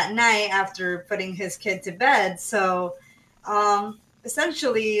snuck out at night after putting his kid to bed. So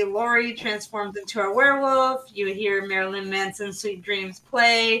essentially Lori transforms into a werewolf. You hear Marilyn Manson's Sweet Dreams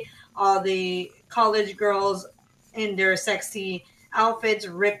play. All the college girls in their sexy outfits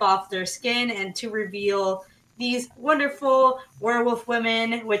rip off their skin and to reveal these wonderful werewolf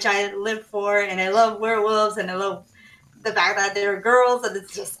women, which I live for, and I love werewolves, and I love the fact that they're girls, and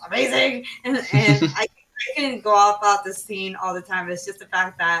it's just amazing. And I can go off about this scene all the time. It's just the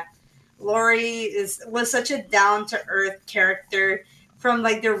fact that Lori was such a down to earth character, from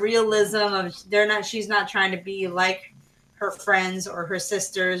like the realism of she's not trying to be like her friends or her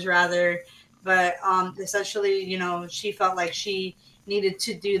sisters rather, but essentially, she felt like she needed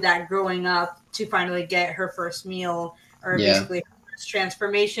to do that growing up to finally get her first meal or basically her first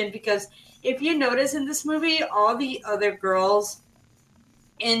transformation. Because if you notice in this movie, all the other girls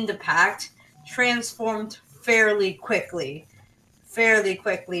in the pact transformed fairly quickly,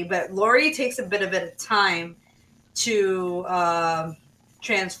 but Lori takes a bit of time to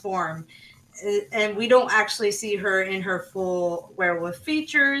transform, and we don't actually see her in her full werewolf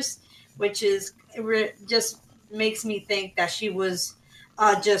features, which is just makes me think that she was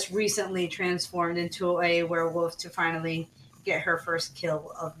just recently transformed into a werewolf to finally get her first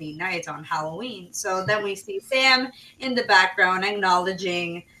kill of the night on Halloween. So then we see Sam in the background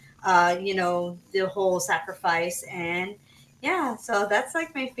acknowledging, the whole sacrifice. And yeah, so that's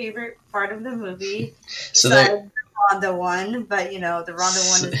like my favorite part of the movie. So the Rhonda one, but the Rhonda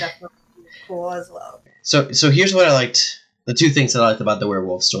one is definitely cool as well. So here's what I liked. The two things that I liked about the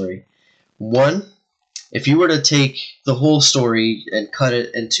werewolf story. One, if you were to take the whole story and cut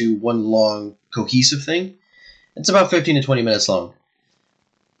it into one long, cohesive thing, it's about 15 to 20 minutes long.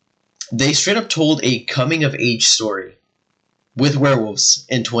 They straight up told a coming-of-age story with werewolves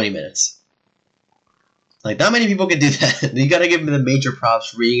in 20 minutes. Like, not many people can do that. You gotta give them the major props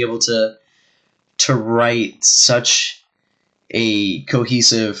for being able to write such a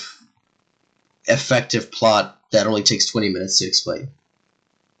cohesive, effective plot that only takes 20 minutes to explain.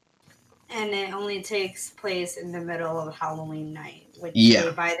 And it only takes place in the middle of Halloween night, which Yeah.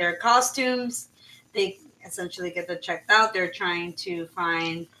 they buy their costumes. They essentially get them checked out. They're trying to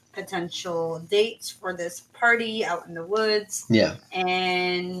find potential dates for this party out in the woods. Yeah.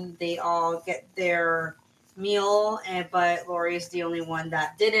 And they all get their meal, but Lori is the only one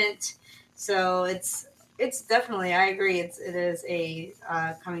that didn't. So it's definitely, I agree, it is a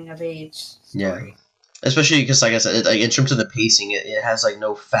coming of age story. Yeah. Especially because, like I said, in terms of the pacing, it has like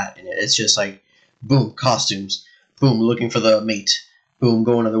no fat in it. It's just like, boom, costumes, boom, looking for the mate, boom,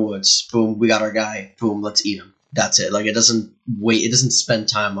 going to the woods, boom, we got our guy, boom, let's eat him. That's it. Like, it doesn't wait. It doesn't spend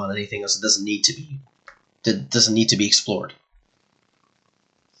time on anything else. It doesn't need to be explored.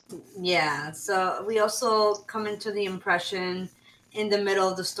 Yeah. So we also come into the impression in the middle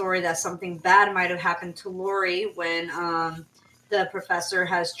of the story that something bad might have happened to Lori when the professor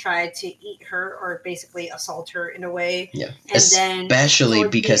has tried to eat her or basically assault her in a way. Yeah. And especially then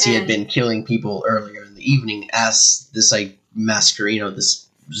because he had been killing people earlier in the evening as this like masquerade, this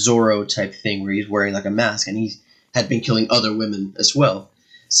Zorro type thing where he's wearing like a mask and had been killing other women as well.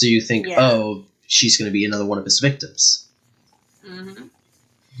 So you think, Yeah. oh, she's going to be another one of his victims. Hmm.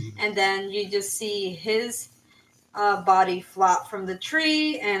 And then you just see his body flop from the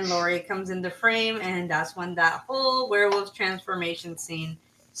tree, and Laurie comes into frame, and that's when that whole werewolf transformation scene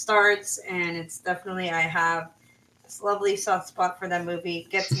starts. And it's definitely, I have this lovely soft spot for that movie. It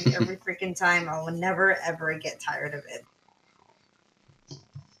gets me every freaking time. I will never ever get tired of it.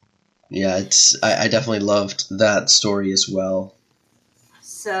 Yeah, I definitely loved that story as well.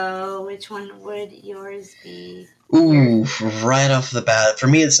 So, which one would yours be? Ooh, right off the bat, for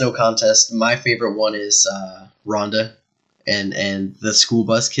me it's no contest. My favorite one is Rhonda and the school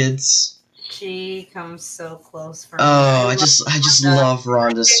bus kids. She comes so close for me. Oh, I just love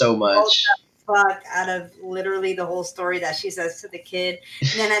Rhonda so much. Fuck out of literally the whole story that she says to the kid, and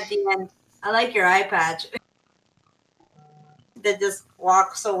then at the end, I like your eye patch. That just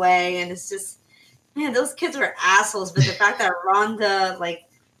walks away, and it's just, man, those kids were assholes. But the fact that Rhonda like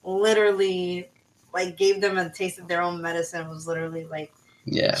literally like gave them a taste of their own medicine was literally like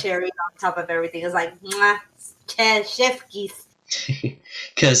Yeah. cherry on top of everything. It was like, mwah, chef geese.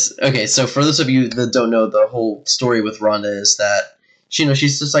 Because, okay, so for those of you that don't know, the whole story with Rhonda is that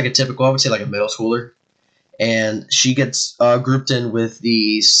she's just like a typical, I would say like a middle schooler, and she gets grouped in with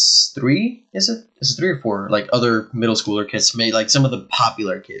these three, is it 3 or 4, like other middle schooler kids, maybe like some of the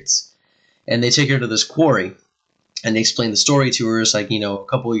popular kids, and they take her to this quarry, and they explain the story to her. It's like, a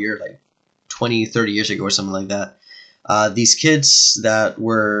couple of years, like 20, 30 years ago or something like that. These kids that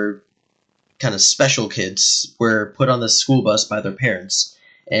were kind of special kids were put on the school bus by their parents,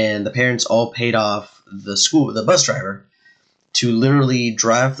 and the parents all paid off the bus driver to literally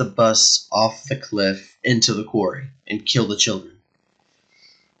drive the bus off the cliff into the quarry and kill the children.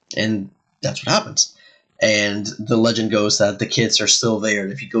 And that's what happens. And the legend goes that the kids are still there,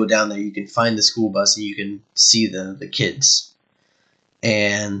 and if you go down there, you can find the school bus and you can see the kids.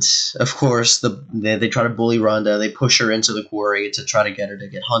 And of course, they try to bully Rhonda. They push her into the quarry to try to get her to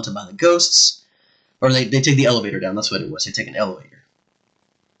get haunted by the ghosts. Or they take the elevator down. That's what it was. They take an elevator.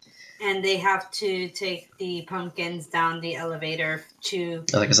 And they have to take the pumpkins down the elevator to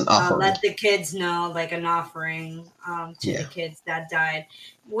Like as an offering. let the kids know, like an offering to the kids that died.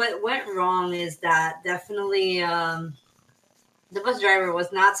 What went wrong is that definitely the bus driver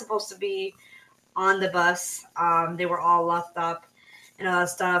was not supposed to be on the bus. They were all locked up and all that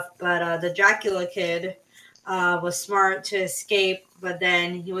stuff. But the Dracula kid was smart to escape, but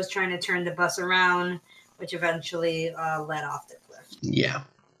then he was trying to turn the bus around, which eventually led off the cliff. Yeah.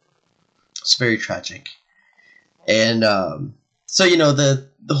 It's very tragic. And so, the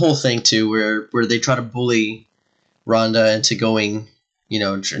whole thing, too, where they try to bully Rhonda into going,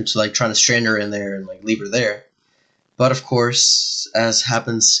 into like trying to strand her in there and like leave her there. But of course, as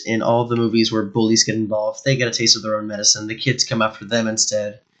happens in all the movies where bullies get involved, they get a taste of their own medicine. The kids come after them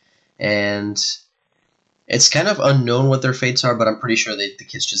instead. And it's kind of unknown what their fates are, but I'm pretty sure the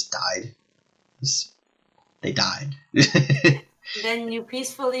kids just died. They died. Then you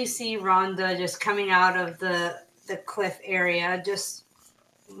peacefully see Rhonda just coming out of the cliff area, just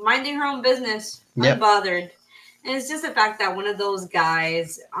minding her own business, unbothered. And it's just the fact that one of those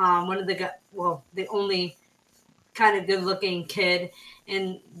guys, the only kind of good-looking kid,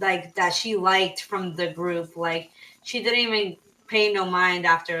 and like that she liked from the group, like she didn't even pay no mind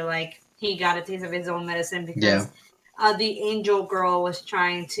after like he got a taste of his own medicine, because the angel girl was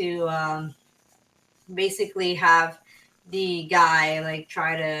trying to basically have the guy like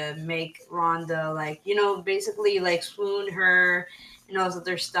try to make Rhonda like, basically like swoon her and all this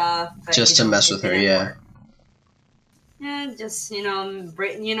other stuff, but, just to mess with her. Yeah, just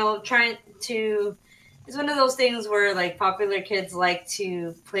trying to. It's one of those things where like popular kids like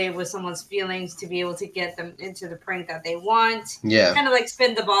to play with someone's feelings to be able to get them into the prank that they want. Yeah, kind of like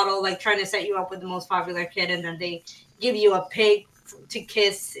spin the bottle, like trying to set you up with the most popular kid, and then they give you a pig to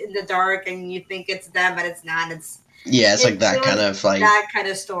kiss in the dark, and you think it's them, but it's not. It's like that kind of like that kind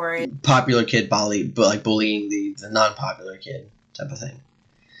of story. Popular kid bullying the non-popular kid type of thing.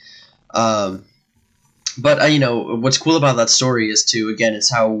 But what's cool about that story is too, again,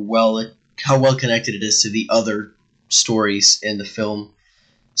 it's how well connected it is to the other stories in the film,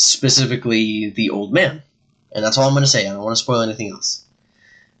 specifically the old man. And that's all I'm going to say. I don't want to spoil anything else.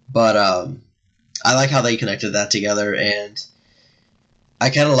 But I like how they connected that together, and I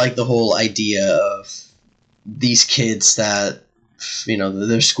kind of like the whole idea of these kids that,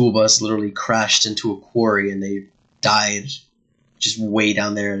 their school bus literally crashed into a quarry and they died just way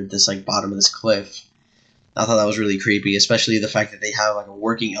down there at this like bottom of this cliff. I thought that was really creepy, especially the fact that they have like a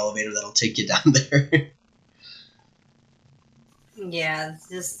working elevator that'll take you down there. Yeah, it's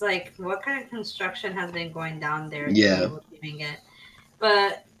just like what kind of construction has been going down there to be Yeah. able to even get.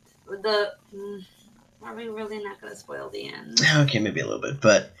 But are we really not going to spoil the end? Okay, maybe a little bit,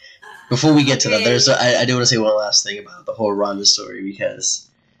 but before we get to that, Okay. I do want to say one last thing about the whole Rhonda story because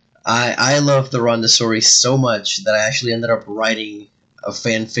I love the Rhonda story so much that I actually ended up writing a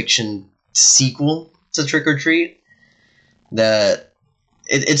fan fiction sequel to Trick or Treat. That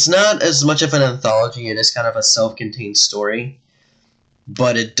it's not as much of an anthology; it is kind of a self-contained story,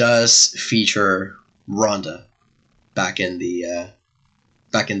 but it does feature Rhonda back in the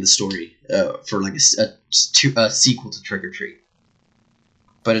story for like a sequel to Trick or Treat.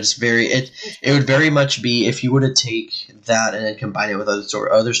 But it's very it would very much be if you were to take that and then combine it with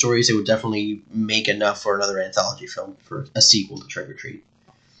other stories, it would definitely make enough for another anthology film for a sequel to Trick or Treat.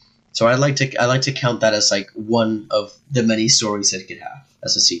 So I like to count that as like one of the many stories that it could have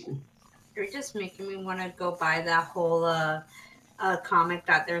as a sequel. You're just making me want to go buy that whole comic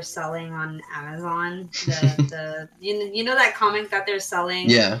that they're selling on Amazon. The you know that comic that they're selling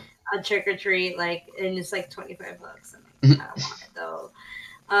Yeah. on Trick or Treat, like, and it's like $25. Mhm. I don't want it though.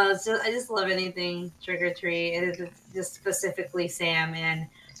 So I just love anything Trick or Treat. It is just specifically Sam and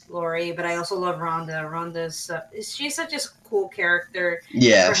Lori, but I also love Rhonda. She's such a cool character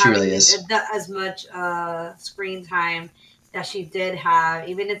Yeah, for she really having is. as much screen time that she did have.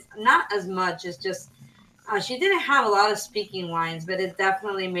 Even it's not as much. It's just she didn't have a lot of speaking lines, but it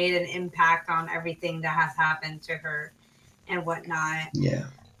definitely made an impact on everything that has happened to her and whatnot. Yeah.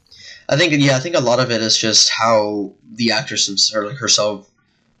 I think a lot of it is just how the actress herself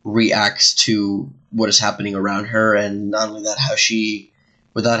reacts to what is happening around her, and not only that, how she,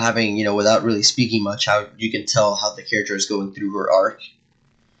 without really speaking much, how you can tell how the character is going through her arc.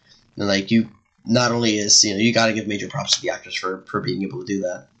 And like you, not only is you got to give major props to the actress for being able to do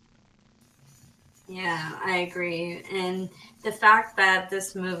that. Yeah, I agree. And the fact that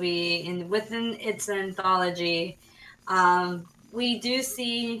this movie, within its anthology, we do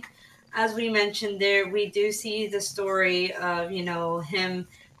see, as we mentioned there, we do see the story of him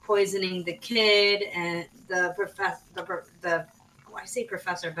poisoning the kid and the professor, I say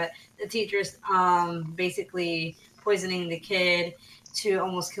professor, but the teachers basically poisoning the kid to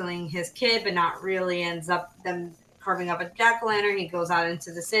almost killing his kid, but not really. Ends up them carving up a jack-o'-lantern. He goes out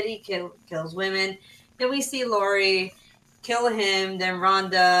into the city, kills women. Then we see Lori kill him, then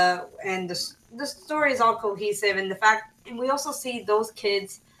Rhonda, and the story is all cohesive. And we also see those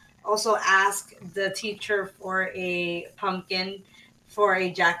kids also ask the teacher for a pumpkin for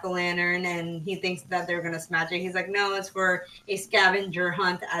a jack-o'-lantern, and he thinks that they're going to smash it. He's like, no, it's for a scavenger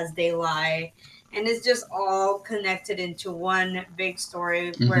hunt as they lie. And it's just all connected into one big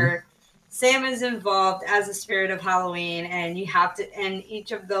story where Sam is involved as the spirit of Halloween, and and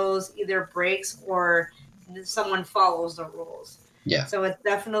each of those either breaks or someone follows the rules. Yeah. So it's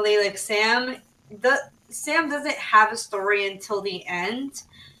definitely like Sam doesn't have a story until the end,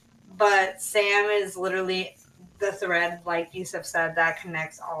 but Sam is literally the thread, like Yusuf said, that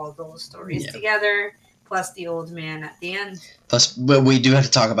connects all of those stories together, plus the old man at the end. Plus, but we do have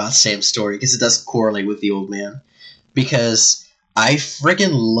to talk about Sam's story because it does correlate with the old man. Because I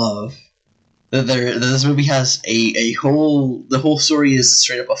freaking love that this movie has the whole story is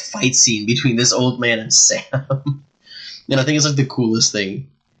straight up a fight scene between this old man and Sam. And I think it's like the coolest thing.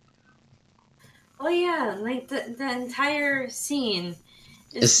 Oh yeah, like the entire scene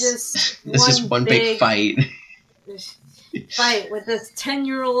is It's just one big fight. Fight with this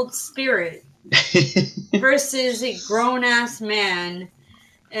 10-year-old spirit versus a grown-ass man.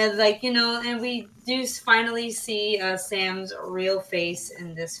 And and we do finally see Sam's real face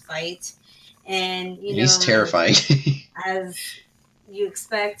in this fight. And he's terrifying. As you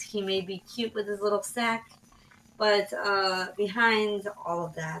expect, he may be cute with his little sack, but behind all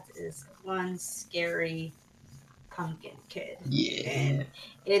of that is one scary pumpkin kid. Yeah. And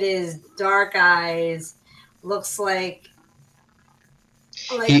it is dark eyes. Looks like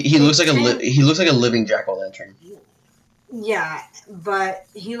he looks like a living jack-o'-lantern. Yeah, but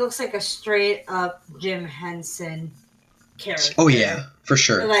he looks like a straight up Jim Henson character. Oh yeah, for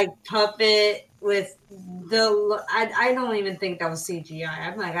sure. Like puppet with I don't even think that was CGI.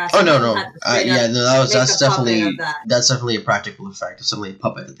 I'm like, oh no. That's definitely a practical effect. It's definitely a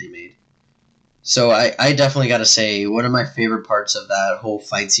puppet that they made. So I definitely got to say one of my favorite parts of that whole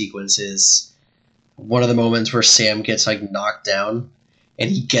fight sequence is one of the moments where Sam gets like knocked down and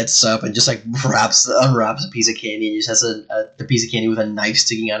he gets up and just like unwraps a piece of candy and just has a piece of candy with a knife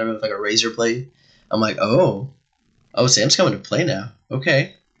sticking out of it with like a razor blade. I'm like, oh, Sam's coming to play now.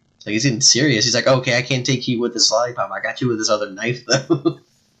 Okay. Like he's getting serious. He's like, okay, I can't take you with this lollipop. I got you with this other knife though.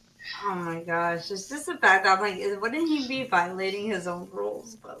 Oh my gosh, it's just the fact that I'm like, wouldn't he be violating his own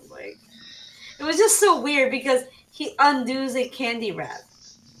rules? But like, it was just so weird because he undoes a candy wrap.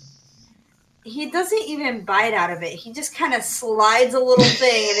 He doesn't even bite out of it. He just kind of slides a little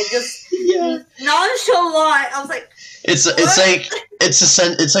thing, and it just nonchalant. I was like, It's what?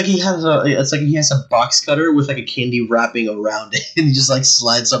 it's like he has a box cutter with like a candy wrapping around it, and he just like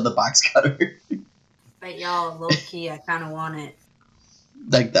slides up the box cutter. But y'all, low key, I kind of want it.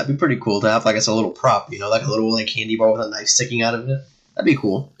 Like that'd be pretty cool to have like as a little prop, you know, like a little like candy bar with a knife sticking out of it. That'd be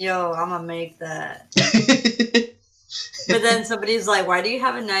cool. Yo, I'm gonna make that. But then somebody's like, "Why do you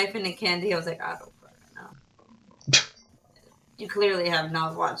have a knife and a candy?" I was like, "I don't fucking know." You clearly have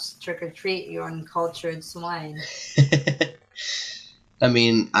not watched Trick or Treat, you uncultured swine. I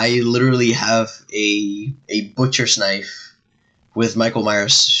mean, I literally have a butcher's knife with Michael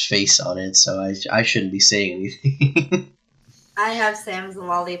Myers' face on it, so I shouldn't be saying anything. I have Sam's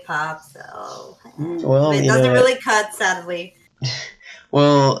lollipop, so Well, it you doesn't know, really cut, sadly.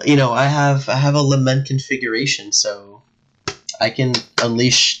 well, you know, I have a lament configuration, so I can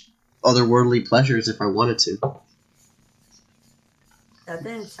unleash otherworldly pleasures if I wanted to. That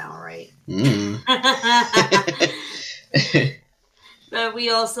didn't sound right. Mm. But we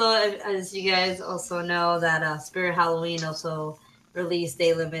also, as you guys also know, that Spirit Halloween also released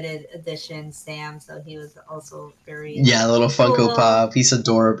a limited edition Sam, so he was also very Yeah, little Funko cool. Pop. He's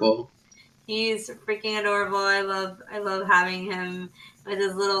adorable. He's freaking adorable. I love having him with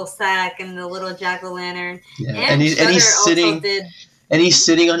his little sack and the little jack-o'-lantern. Yeah, And he's Shudder sitting also did. and he's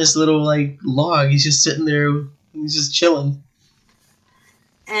sitting on his little like log. He's just sitting there. He's just chilling.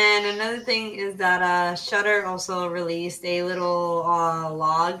 And another thing is that Shudder also released a little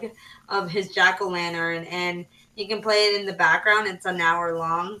log of his jack-o'-lantern, and you can play it in the background. It's an hour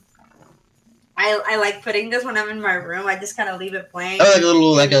long. I like putting this when I'm in my room. I just kind of leave it playing. Oh, like a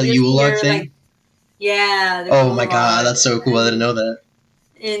little like a And you Yule log hear, thing. like, yeah. the Oh Yule my god, log. that's so cool! I didn't know that.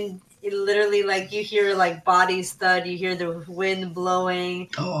 And it literally, like, you hear like bodies thud. You hear the wind blowing.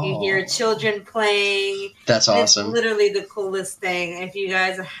 Oh, You hear children playing. that's And awesome. It's literally the coolest thing. If you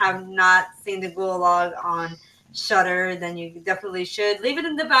guys have not seen the Ghoul log on Shudder, then you definitely should. Leave it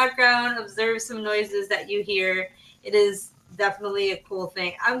in the background. Observe some noises that you hear. It is definitely a cool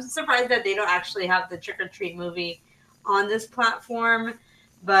thing. I'm surprised that they don't actually have the Trick or Treat movie on this platform,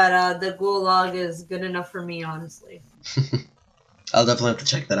 but the Ghoul log is good enough for me, honestly. I'll definitely have to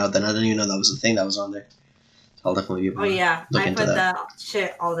check that out. Then I didn't even know that was a thing that was on there. I'll definitely be able Oh to yeah, look I into put that. that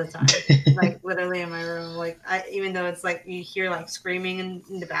shit all the time. Like literally in my room. Like even though it's like you hear like screaming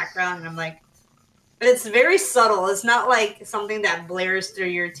in the background, and I'm like, but it's very subtle. It's not like something that blares through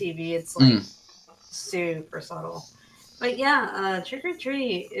your TV. It's like super subtle. But yeah, Trick or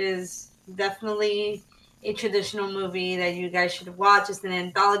Treat is definitely a traditional movie that you guys should watch. It's an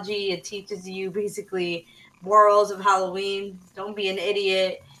anthology. It teaches you basically morals of Halloween. Don't be an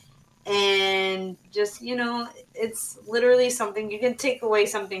idiot. And just, it's literally something you can take away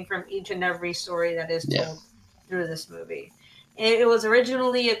something from each and every story that is told through this movie. It was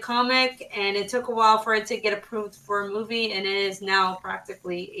originally a comic, and it took a while for it to get approved for a movie, and it is now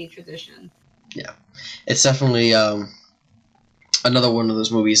practically a tradition. Yeah, it's definitely another one of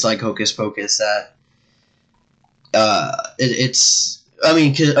those movies like Hocus Pocus that it's. I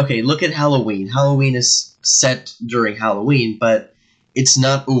mean, okay, look at Halloween. Halloween is set during Halloween, but it's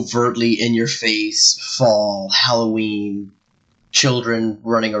not overtly in your face fall Halloween children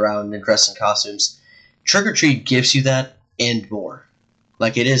running around and dressed in costumes. Trick or Treat gives you that and more.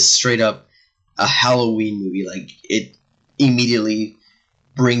 Like, it is straight up a Halloween movie. Like, it immediately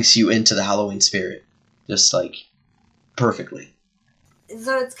brings you into the Halloween spirit, just like perfectly.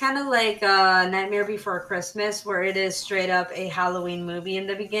 So it's kind of like Nightmare Before Christmas, where it is straight up a Halloween movie in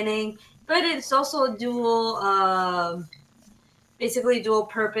the beginning, but it's also dual, basically dual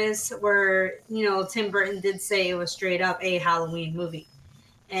purpose. Where Tim Burton did say it was straight up a Halloween movie,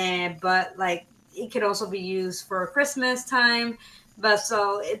 but like it could also be used for Christmas time. But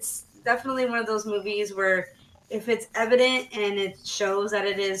so it's definitely one of those movies where if it's evident and it shows that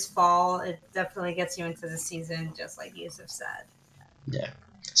it is fall, it definitely gets you into the season, just like Yusuf said. Yeah.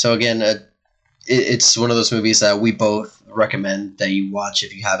 So again, it's one of those movies that we both recommend that you watch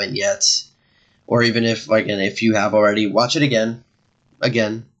if you haven't yet, or even if if you have already, watch it again, and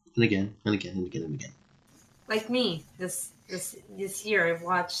again, and again, and again. Like me, this year I've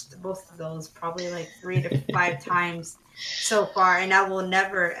watched both of those probably like 3 to 5 times so far, and I will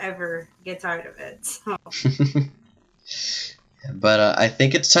never ever get tired of it. So. But I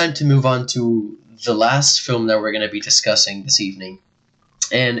think it's time to move on to the last film that we're going to be discussing this evening,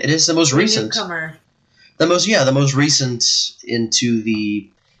 and it is the most recent. Newcomer. The most recent into the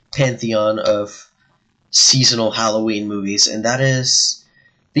pantheon of seasonal Halloween movies, and that is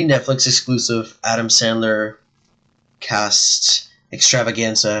the Netflix exclusive Adam Sandler cast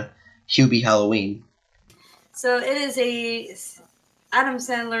extravaganza, Hubie Halloween. So it is a Adam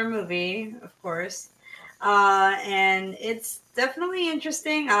Sandler movie, of course, and it's definitely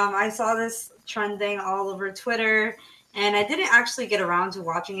interesting. I saw this trending all over Twitter, and I didn't actually get around to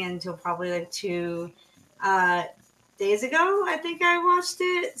watching it until probably like 2 days ago. I think I watched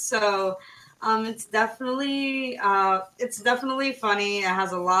it. So it's definitely funny. It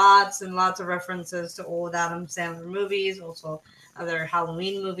has lots and lots of references to old Adam Sandler movies, also other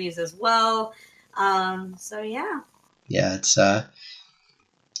Halloween movies as well. So yeah. Yeah, it's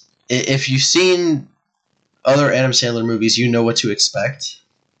if you've seen other Adam Sandler movies, you know what to expect.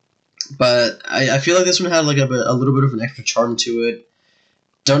 But I feel like this one had like a little bit of an extra charm to it.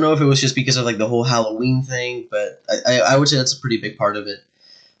 Don't know if it was just because of like the whole Halloween thing, but I would say that's a pretty big part of it.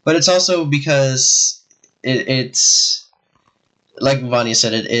 But it's also because it's like Vanya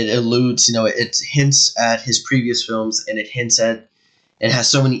said, it alludes, it hints at his previous films, and it has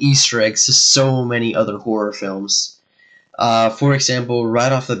so many Easter eggs to so many other horror films. For example,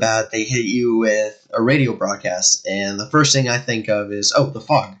 right off the bat, they hit you with a radio broadcast, and the first thing I think of is, The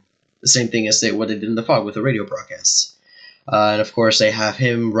Fog. The same thing as what they did in The Fog with the radio broadcasts. And of course, they have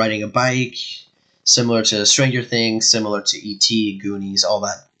him riding a bike, similar to Stranger Things, similar to E.T., Goonies, all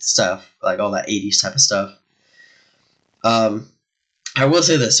that stuff, like all that 80s type of stuff. I will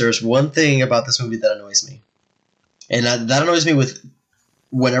say this, there's one thing about this movie that annoys me. And that annoys me with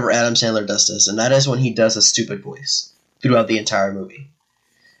whenever Adam Sandler does this, and that is when he does a stupid voice throughout the entire movie.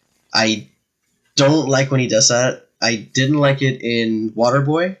 I don't like when he does that. I didn't like it in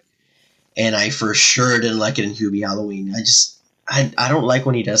Waterboy, and I for sure didn't like it in Hubie Halloween. I don't like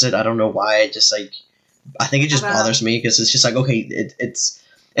when he does it. I don't know why. I think it just bothers me because it's just like, okay,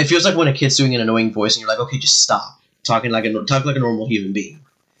 it feels like when a kid's doing an annoying voice and you're like, okay, just stop talk like a normal human being.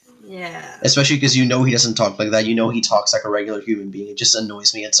 Yeah. Especially because he doesn't talk like that. He talks like a regular human being. It just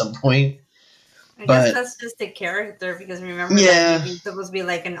annoys me at some point. I guess that's just a character, because remember that he's supposed to be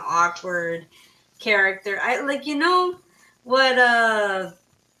like an awkward character. What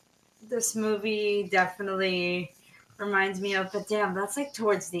this movie definitely reminds me of, but damn, that's like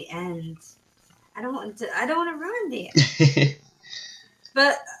towards the end. I don't want to ruin the end.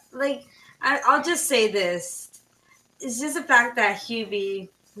 But like I'll just say this. It's just the fact that Hubie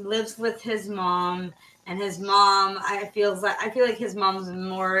lives with his mom, and his mom, I feel like his mom's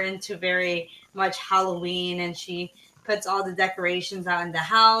more into very much Halloween, and she puts all the decorations out in the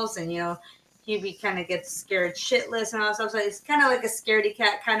house, and Hubie kind of gets scared shitless and all that stuff. So it's kind of like a scaredy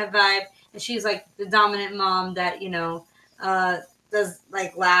cat kind of vibe, and she's like the dominant mom that does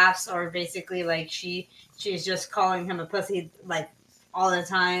like laughs, or basically like she's just calling him a pussy like all the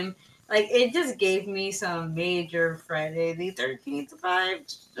time. Like, it just gave me some major Friday the 13th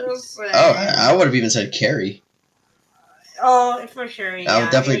vibes. I would have even said Carrie. Oh, for sure. Yeah, I would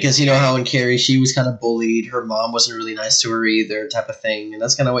definitely, because how in Carrie she was kind of bullied. Her mom wasn't really nice to her either, type of thing. And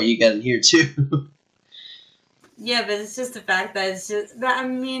that's kind of what you get in here, too. Yeah, but it's just the fact that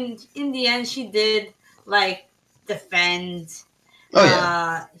in the end, she did, like, defend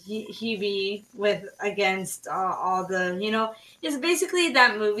Hubie against all the, it's basically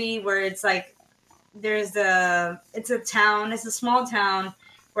that movie where it's like it's a small town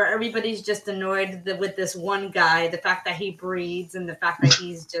where everybody's just annoyed with this one guy, the fact that he breathes and the fact that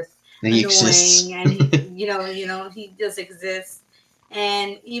he's just annoying exists. And he just exists.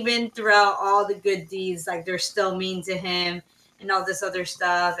 And even throughout all the good deeds, like, they're still mean to him and all this other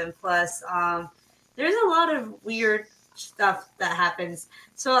stuff. And plus, there's a lot of weird stuff that happens.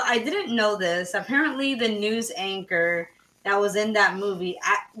 So I didn't know this. Apparently, the news anchor that was in that movie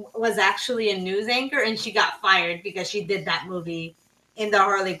was actually a news anchor, and she got fired because she did that movie in the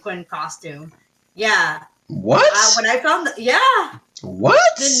Harley Quinn costume. Yeah. What? When I found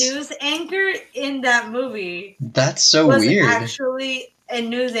What? The news anchor in that movie. That's so was weird. Actually a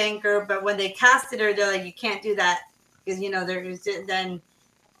news anchor, but when they casted her, they're like, you can't do that because then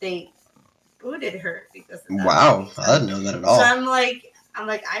they booted her because of that. Wow, I didn't know that at all. So I'm like,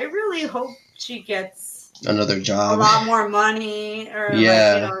 I really hope she gets another job, a lot more money, or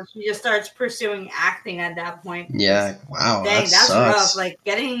she just starts pursuing acting at that point. Yeah, wow, dang, that's sucks. rough. Like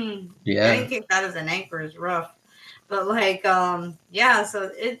getting kicked out as an anchor is rough. But like, so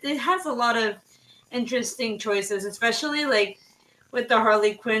it has a lot of interesting choices, especially like with the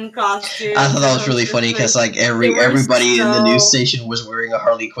Harley Quinn costume. I thought that was really funny because like everybody in the news station was wearing a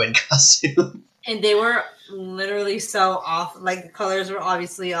Harley Quinn costume, and they were literally so off. Like the colors were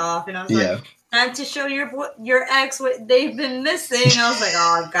obviously off, and I was like, time to show your ex what they've been missing. I was like,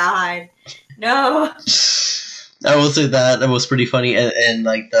 oh God, no. I will say that was pretty funny, and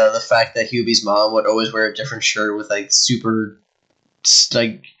like the fact that Hubie's mom would always wear a different shirt with like super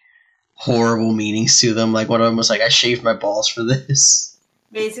like horrible meanings to them. Like one of them was like, "I shaved my balls for this."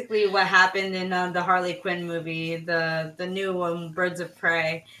 Basically, what happened in the Harley Quinn movie, the new one, Birds of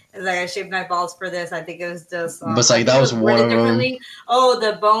Prey, is like, I shaved my balls for this. I think it was just. But it's like that was one of them. Oh,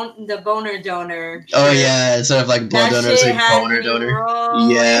 the boner donor. Shirt. Oh yeah, instead of like blood donor, it's like boner donor.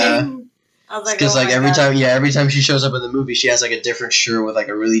 Rolling. Yeah. I was like, because oh like every time she shows up in the movie, she has like a different shirt with like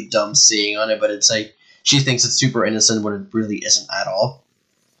a really dumb saying on it, but it's like she thinks it's super innocent when it really isn't at all.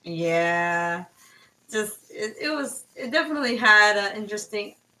 Yeah, just it definitely had an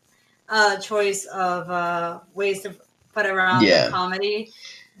interesting choice of ways to put around the comedy,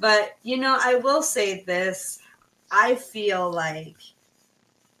 but I will say this: I feel like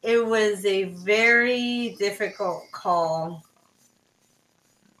it was a very difficult call.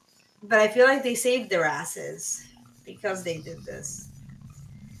 But I feel like they saved their asses because they did this.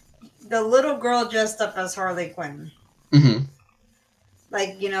 The little girl dressed up as Harley Quinn. Mm-hmm.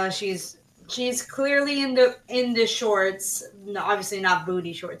 Like, she's clearly in the shorts. No, obviously not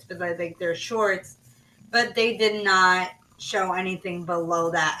booty shorts, but I think they're shorts. But they did not show anything below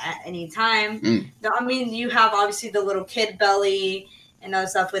that at any time. Mm. I mean, you have obviously the little kid belly and other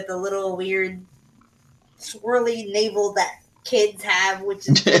stuff with the little weird swirly navel that kids have, which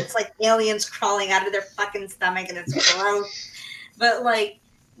is it's like aliens crawling out of their fucking stomach, and it's gross. But like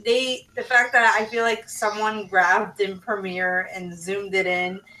the fact that I feel like someone grabbed in Premiere and zoomed it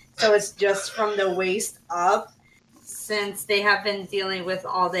in, so it's just from the waist up, since they have been dealing with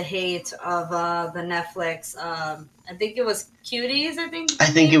all the hate of the Netflix. I think it was Cuties. I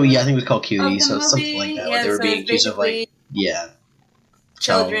think it was called Cuties, so something like that. Yeah, they were being accused of like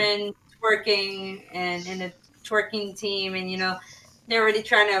children twerking and in a twerking team, and they're already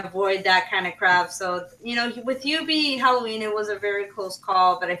trying to avoid that kind of crap. So with Hubie Halloween, it was a very close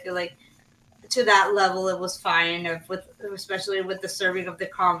call, but I feel like to that level it was fine, especially with the serving of the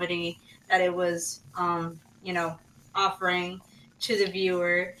comedy that it was offering to the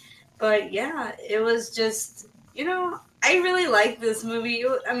viewer. But yeah, it was just I really like this movie.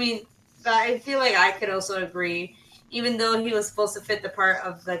 I mean, but I feel like I could also agree, even though he was supposed to fit the part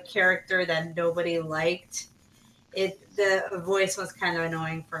of the character that nobody liked, the voice was kind of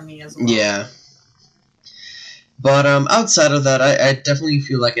annoying for me as well. Yeah. But outside of that, I definitely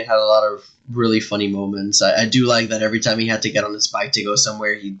feel like it had a lot of really funny moments. I do like that every time he had to get on his bike to go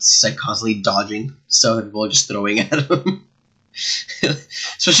somewhere, he's like constantly dodging stuff and people just throwing at him.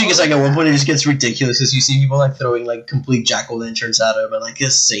 Especially because like at one point it just gets ridiculous because you see people like throwing like complete jack-o'-lanterns at him and like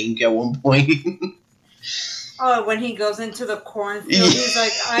a sink at one point. Oh, when he goes into the cornfield, he's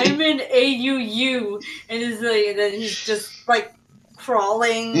like, "I'm in AUU," and then he's just like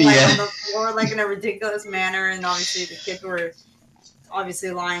crawling on the floor like in a ridiculous manner, and obviously the kids were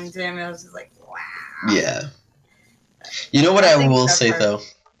obviously lying to him. It was just like, wow. Yeah. You know what I will say though?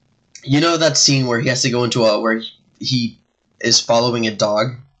 You know that scene where he has to go into where he is following a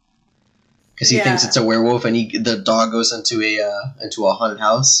dog because he thinks it's a werewolf, and the dog goes into a haunted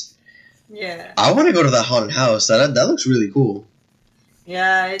house. Yeah. I want to go to that haunted house. That looks really cool.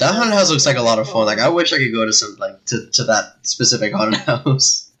 Yeah. That haunted house looks like a lot of fun. Like I wish I could go to some to that specific haunted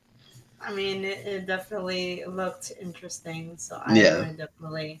house. I mean, it definitely looked interesting, so I would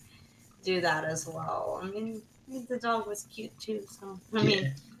definitely do that as well. I mean, the dog was cute too, so I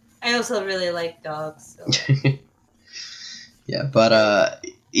mean, I also really like dogs. So. Yeah, but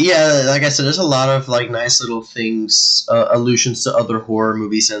like I said, there's a lot of like nice little things, allusions to other horror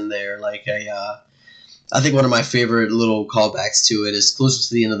movies in there. Like I think one of my favorite little callbacks to it is closer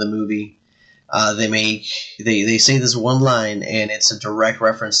to the end of the movie. They say this one line, and it's a direct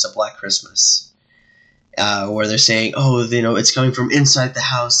reference to Black Christmas, where they're saying, "Oh, it's coming from inside the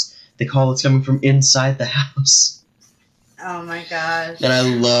house. The call is coming from inside the house." Oh my gosh! And I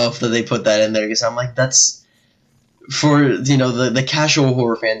love that they put that in there because I'm like, that's. For the casual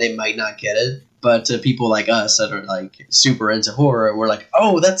horror fan, they might not get it, but to people like us that are like super into horror, we're like,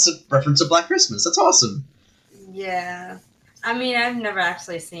 oh, that's a reference to Black Christmas. That's awesome. Yeah, I mean, I've never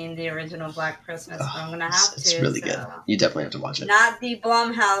actually seen the original Black Christmas, but I'm gonna have to. It's really good. You definitely have to watch it. Not the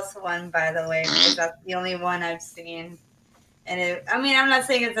Blumhouse one, by the way, because that's the only one I've seen. And I'm not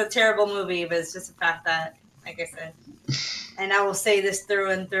saying it's a terrible movie, but it's just the fact that, like I said. And I will say this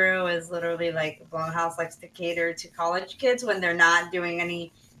through and through is literally like Blumhouse likes to cater to college kids when they're not doing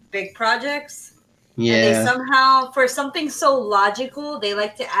any big projects. Yeah. And they somehow, for something so logical, they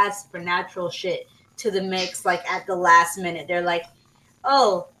like to add supernatural shit to the mix, like at the last minute. They're like,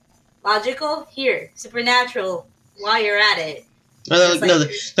 oh, Logical? Here. Supernatural. While you're at it. No, they're It's like, no,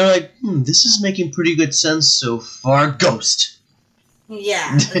 like- they're like, this is making pretty good sense so far. Ghost.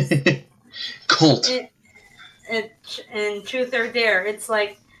 Yeah. Cult. In Truth or Dare, it's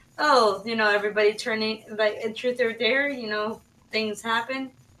like, oh, everybody turning, like, in Truth or Dare, things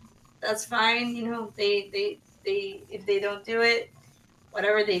happen. That's fine. They if they don't do it,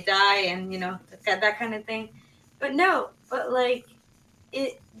 whatever, they die, and that kind of thing. But no, but like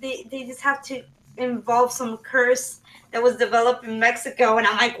they just have to involve some curse that was developed in Mexico, and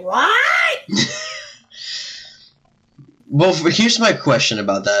I'm like, what? Well, here's my question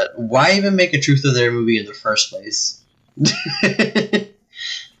about that. Why even make a Truth or Dare movie in the first place?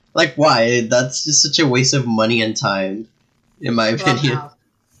 Like, why? That's just such a waste of money and time, in my opinion. Clubhouse.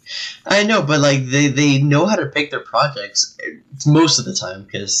 I know, but like they know how to pick their projects most of the time,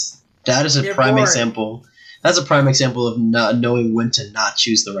 because that is a They're prime bored. example. That's a prime example of not knowing when to not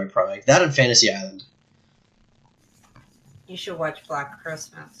choose the right product. That and Fantasy Island. You should watch Black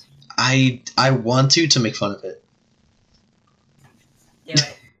Christmas. I want to make fun of it, Do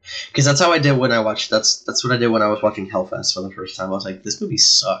it. because that's how I did when I watched. That's what I did when I was watching Hellfest for the first time. I was like, this movie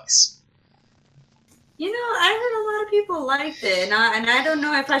sucks. I heard a lot of people liked it, and I don't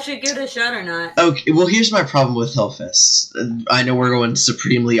know if I should give it a shot or not. Okay, well, here's my problem with Hellfest. I know we're going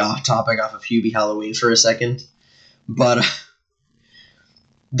supremely off topic off of Hubie Halloween for a second, but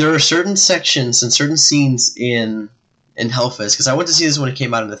there are certain sections and certain scenes in Hellfest, because I went to see this when it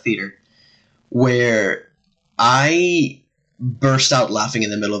came out in the theater, where I burst out laughing in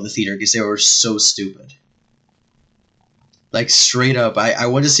the middle of the theater because they were so stupid. Like, straight up, I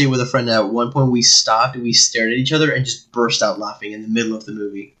went to see it with a friend, and at one point we stopped, we stared at each other, and just burst out laughing in the middle of the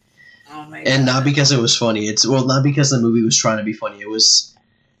movie. Oh my god. And not because it was funny. Not because the movie was trying to be funny. It was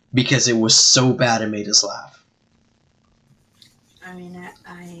because it was so bad it made us laugh. I mean,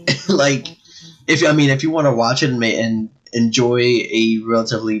 I Like, if you want to watch it and enjoy a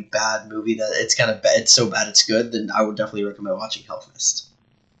relatively bad movie that it's kind of bad, it's so bad it's good, then I would definitely recommend watching Hellfest.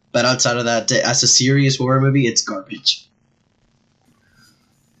 But outside of that, as a serious horror movie, it's garbage.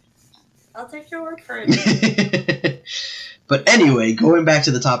 I'll take your word for it. But anyway, going back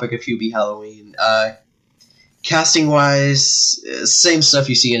to the topic of Hubie Halloween, casting wise, same stuff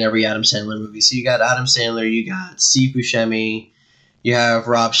you see in every Adam Sandler movie. So you got Adam Sandler, you got Steve Buscemi, you have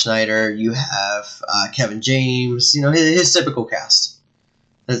Rob Schneider, you have Kevin James. His typical cast.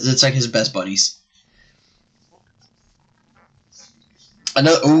 It's like his best buddies.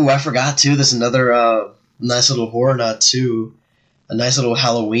 I forgot too. There's another nice little horror nod too. A nice little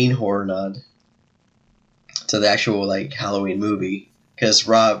Halloween horror nod to the actual Halloween movie, because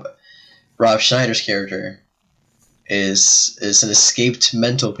Rob Schneider's character is an escaped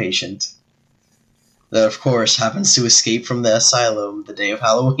mental patient that, of course, happens to escape from the asylum the day of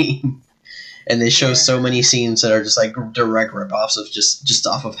Halloween, and they show so many scenes that are just like direct ripoffs of just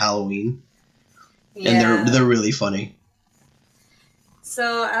off of Halloween, and they're really funny.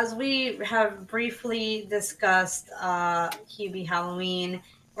 So, as we have briefly discussed Hubie Halloween,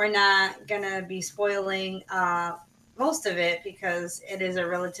 we're not going to be spoiling most of it because it is a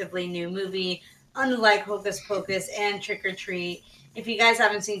relatively new movie, unlike Hocus Pocus and Trick or Treat. If you guys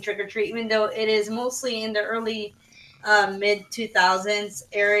haven't seen Trick or Treat, even though it is mostly in the early mid-2000s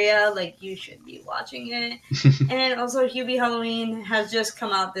area, you should be watching it. And also, Hubie Halloween has just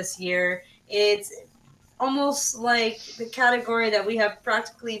come out this year. It's almost like the category that we have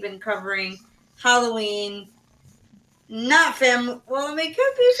practically been covering, Halloween, not family. Well, it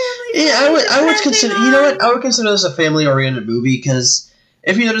could be family. Yeah, I would consider. You know what? I would consider this a family-oriented movie, because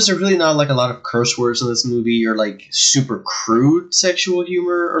if you notice, there's really not a lot of curse words in this movie, or super crude sexual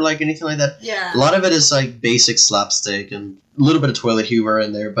humor, or anything like that. Yeah. A lot of it is basic slapstick and a little bit of toilet humor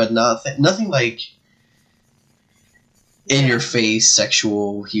in there, but nothing in your face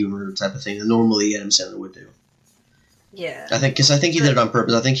sexual humor type of thing that normally Adam Sandler would do. Yeah. I think he did it on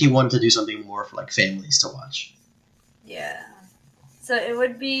purpose. I think he wanted to do something more for families to watch. Yeah. So it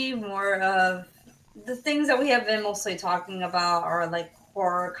would be more of the things that we have been mostly talking about are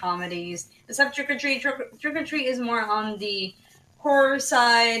horror comedies. Except Trick or Treat. Trick or Treat is more on the horror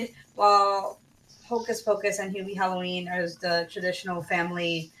side, while Hocus Pocus and Hubie Halloween is the traditional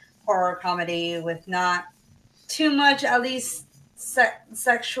family horror comedy with not too much, at least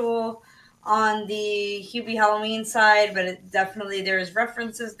sexual on the Hubie Halloween side, but there's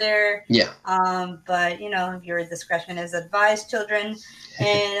references there. Yeah. But your discretion is advised, children.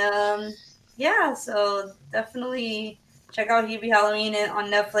 And so definitely check out Hubie Halloween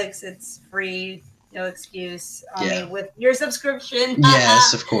on Netflix. It's free, no excuse. I mean, with your subscription.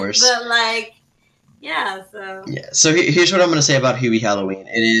 Yes, of course. But Yeah, so Yeah. So here's what I'm going to say about Hubie Halloween.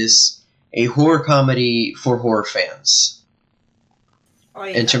 It is a horror comedy for horror fans oh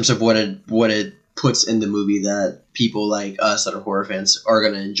yeah. in terms of what it puts in the movie that people like us that are horror fans are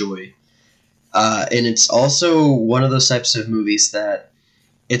going to enjoy. And it's also one of those types of movies that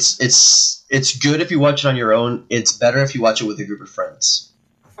it's good if you watch it on your own. It's better if you watch it with a group of friends.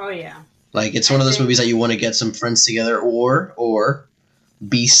 Oh yeah. Like it's one of those movies that you want to get some friends together, or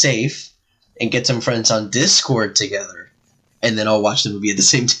be safe and get some friends on Discord together, and then all watch the movie at the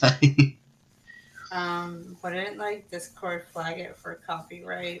same time. Wouldn't like Discord flag it for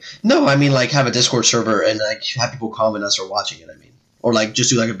copyright? No, I mean like have a Discord server and like have people comment us or watching it. I mean, or like just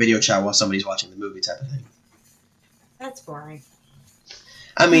do like a video chat while somebody's watching the movie type of thing. That's boring.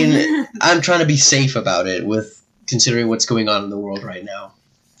 I mean, I'm trying to be safe about it with considering what's going on in the world right now.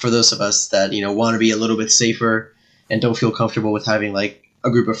 For those of us that want to be a little bit safer and don't feel comfortable with having like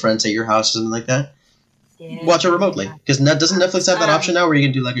a group of friends at your house or something like that, watch it remotely. Because doesn't Netflix have that option now where you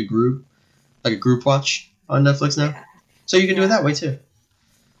can do like a group watch on Netflix now? Yeah. So you can do it that way too.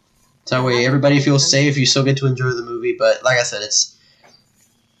 So that way everybody feels safe. You still get to enjoy the movie, but like I said, it's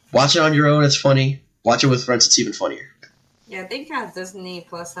watch it on your own. It's funny. Watch it with friends. It's even funnier. Yeah, I think Disney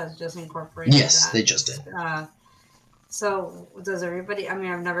Plus has just incorporated Yes, that. they just did. So does everybody? I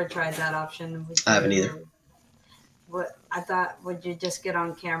mean, I've never tried that option. I haven't either. What I thought, would you just get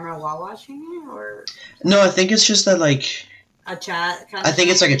on camera while watching it, or No, I think it's just that like a chat? I think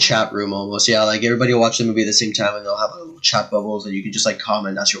it's like a chat room almost. Yeah, like everybody will watch the movie at the same time, and they'll have little chat bubbles that you can just like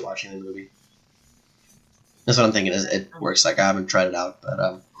comment as you're watching the movie. That's what I'm thinking. Is it works? Like I haven't tried it out, but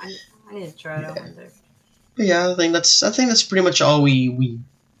I need to try it out one day. But yeah, I think that's pretty much all we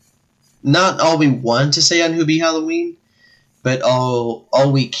not all we want to say on Hubie Halloween, but all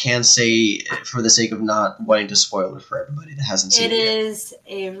we can say for the sake of not wanting to spoil it for everybody that hasn't seen it. It is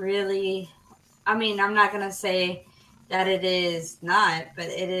a really, I mean, I'm not gonna say that it is not, but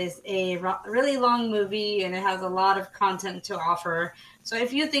it is a really long movie and it has a lot of content to offer. So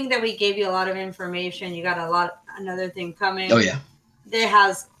if you think that we gave you a lot of information, you got another thing coming. Oh yeah, it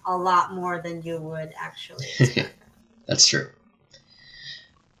has a lot more than you would actually expect. That's true.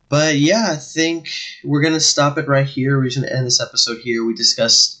 But yeah, I think we're going to stop it right here. We're just going to end this episode here. We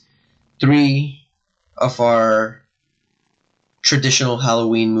discussed 3 of our traditional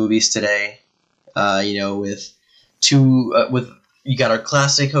Halloween movies today. With 2, with you got our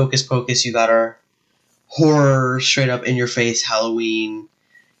classic Hocus Pocus, you got our horror, straight up in your face Halloween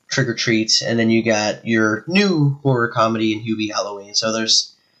Trick or Treat, and then you got your new horror comedy in Hubie Halloween. So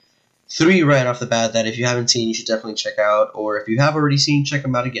there's 3 right off the bat that if you haven't seen, you should definitely check out. Or if you have already seen, check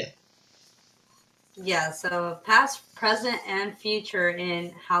them out again. Yeah, so past, present, and future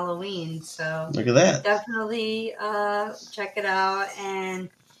in Halloween. So Look at that. definitely check it out and,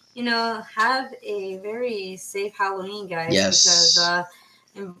 have a very safe Halloween, guys. Yes.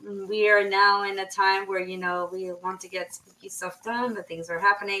 Because we are now in a time where, we want to get spooky stuff done, but things are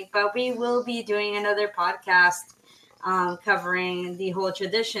happening. But we will be doing another podcast covering the whole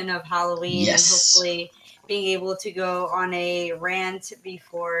tradition of Halloween, Yes. and hopefully being able to go on a rant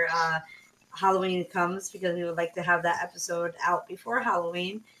before Halloween comes, because we would like to have that episode out before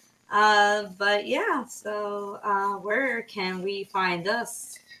Halloween. But yeah, so where can we find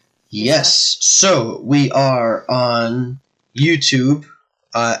us? Yes. So we are on YouTube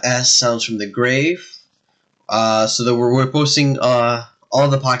as Sounds from the Grave. So that we're posting all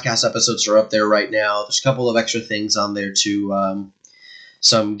the podcast episodes are up there right now. There's a couple of extra things on there too.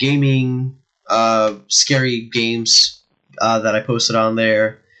 Some gaming, scary games that I posted on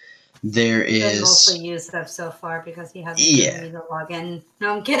there. There Been is mostly used stuff so far because he hasn't given me the login.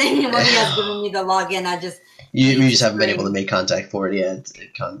 No, I'm kidding. When he has given me the login, you just haven't been able to make contact for it yet.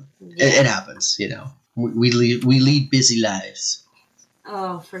 It happens, We lead busy lives.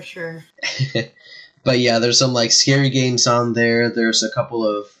 Oh, for sure. But yeah, there's some like scary games on there. There's a couple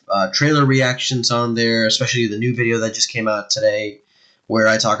of trailer reactions on there, especially the new video that just came out today, where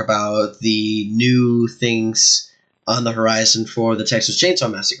I talk about the new things on the horizon for the Texas Chainsaw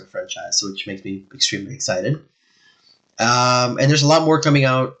Massacre franchise, which makes me extremely excited. And there's a lot more coming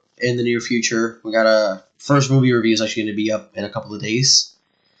out in the near future. We got a first movie review is actually going to be up in a couple of days.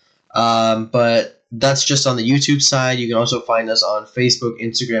 But that's just on the YouTube side. You can also find us on Facebook,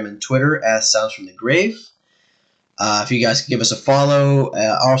 Instagram, and Twitter as Sounds from the Grave. If you guys can give us a follow.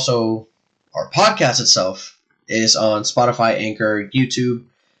 Also, our podcast itself is on Spotify, Anchor, YouTube,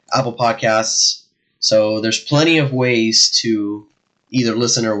 Apple Podcasts. So there's plenty of ways to either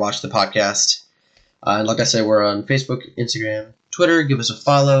listen or watch the podcast. And like I said, we're on Facebook, Instagram, Twitter. Give us a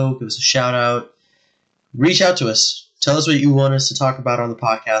follow. Give us a shout out. Reach out to us. tell us what you want us to talk about on the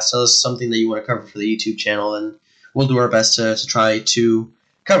podcast. Tell us something that you want to cover for the YouTube channel, and we'll do our best to try to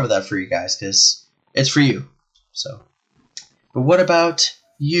cover that for you guys, because it's for you. So, but what about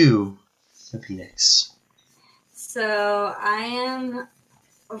you, the Phoenix? So I am,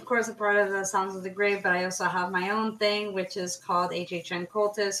 of course, a part of the Sounds of the Grave, but I also have my own thing, which is called HHN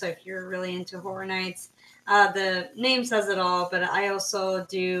Cultist. So if you're really into Horror Nights, the name says it all, but I also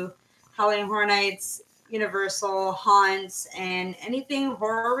do Halloween Horror Nights, Universal haunts, and anything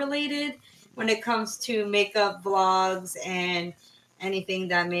horror related when it comes to makeup vlogs and anything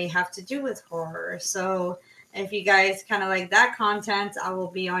that may have to do with horror. So if you guys kind of like that content, I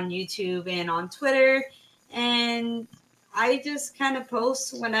will be on YouTube and on Twitter, and I just kind of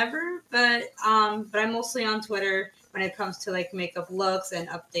post whenever, but I'm mostly on Twitter when it comes to like makeup looks and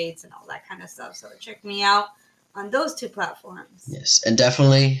updates and all that kind of stuff. So check me out on those two platforms. Yes, and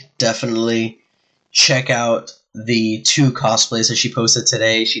definitely check out the 2 cosplays that she posted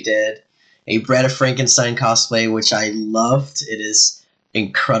today. She did a Bride of Frankenstein cosplay, which I loved. It is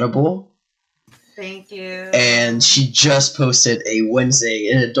incredible. Thank you. And she just posted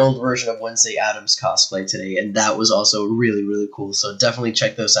an adult version of Wednesday Addams cosplay today, and that was also really, really cool. So definitely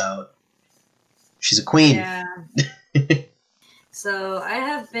check those out. She's a queen. Yeah. So I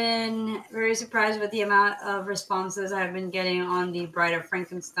have been very surprised with the amount of responses I've been getting on the Bride of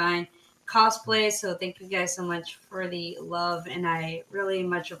Frankenstein cosplay. So thank you guys so much for the love, and I really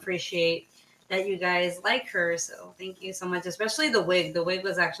much appreciate that you guys like her. So thank you so much, especially the wig. The wig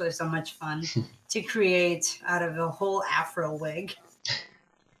was actually so much fun to create out of a whole afro wig.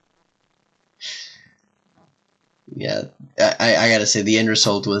 Yeah, I gotta say the end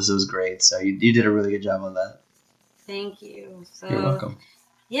result was great. So you did a really good job on that. Thank you. So You're welcome.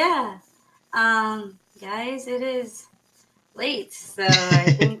 yeah, guys, it is late, so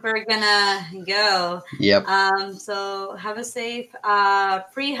I think we're gonna go. Yep. So have a safe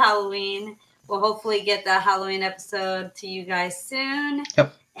pre-Halloween. We'll hopefully get that Halloween episode to you guys soon.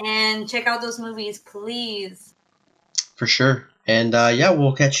 Yep. And check out those movies, please. For sure. And yeah,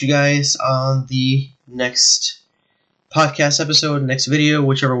 we'll catch you guys on the next podcast episode, next video,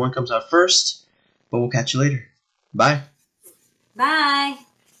 whichever one comes out first. But we'll catch you later. Bye. Bye.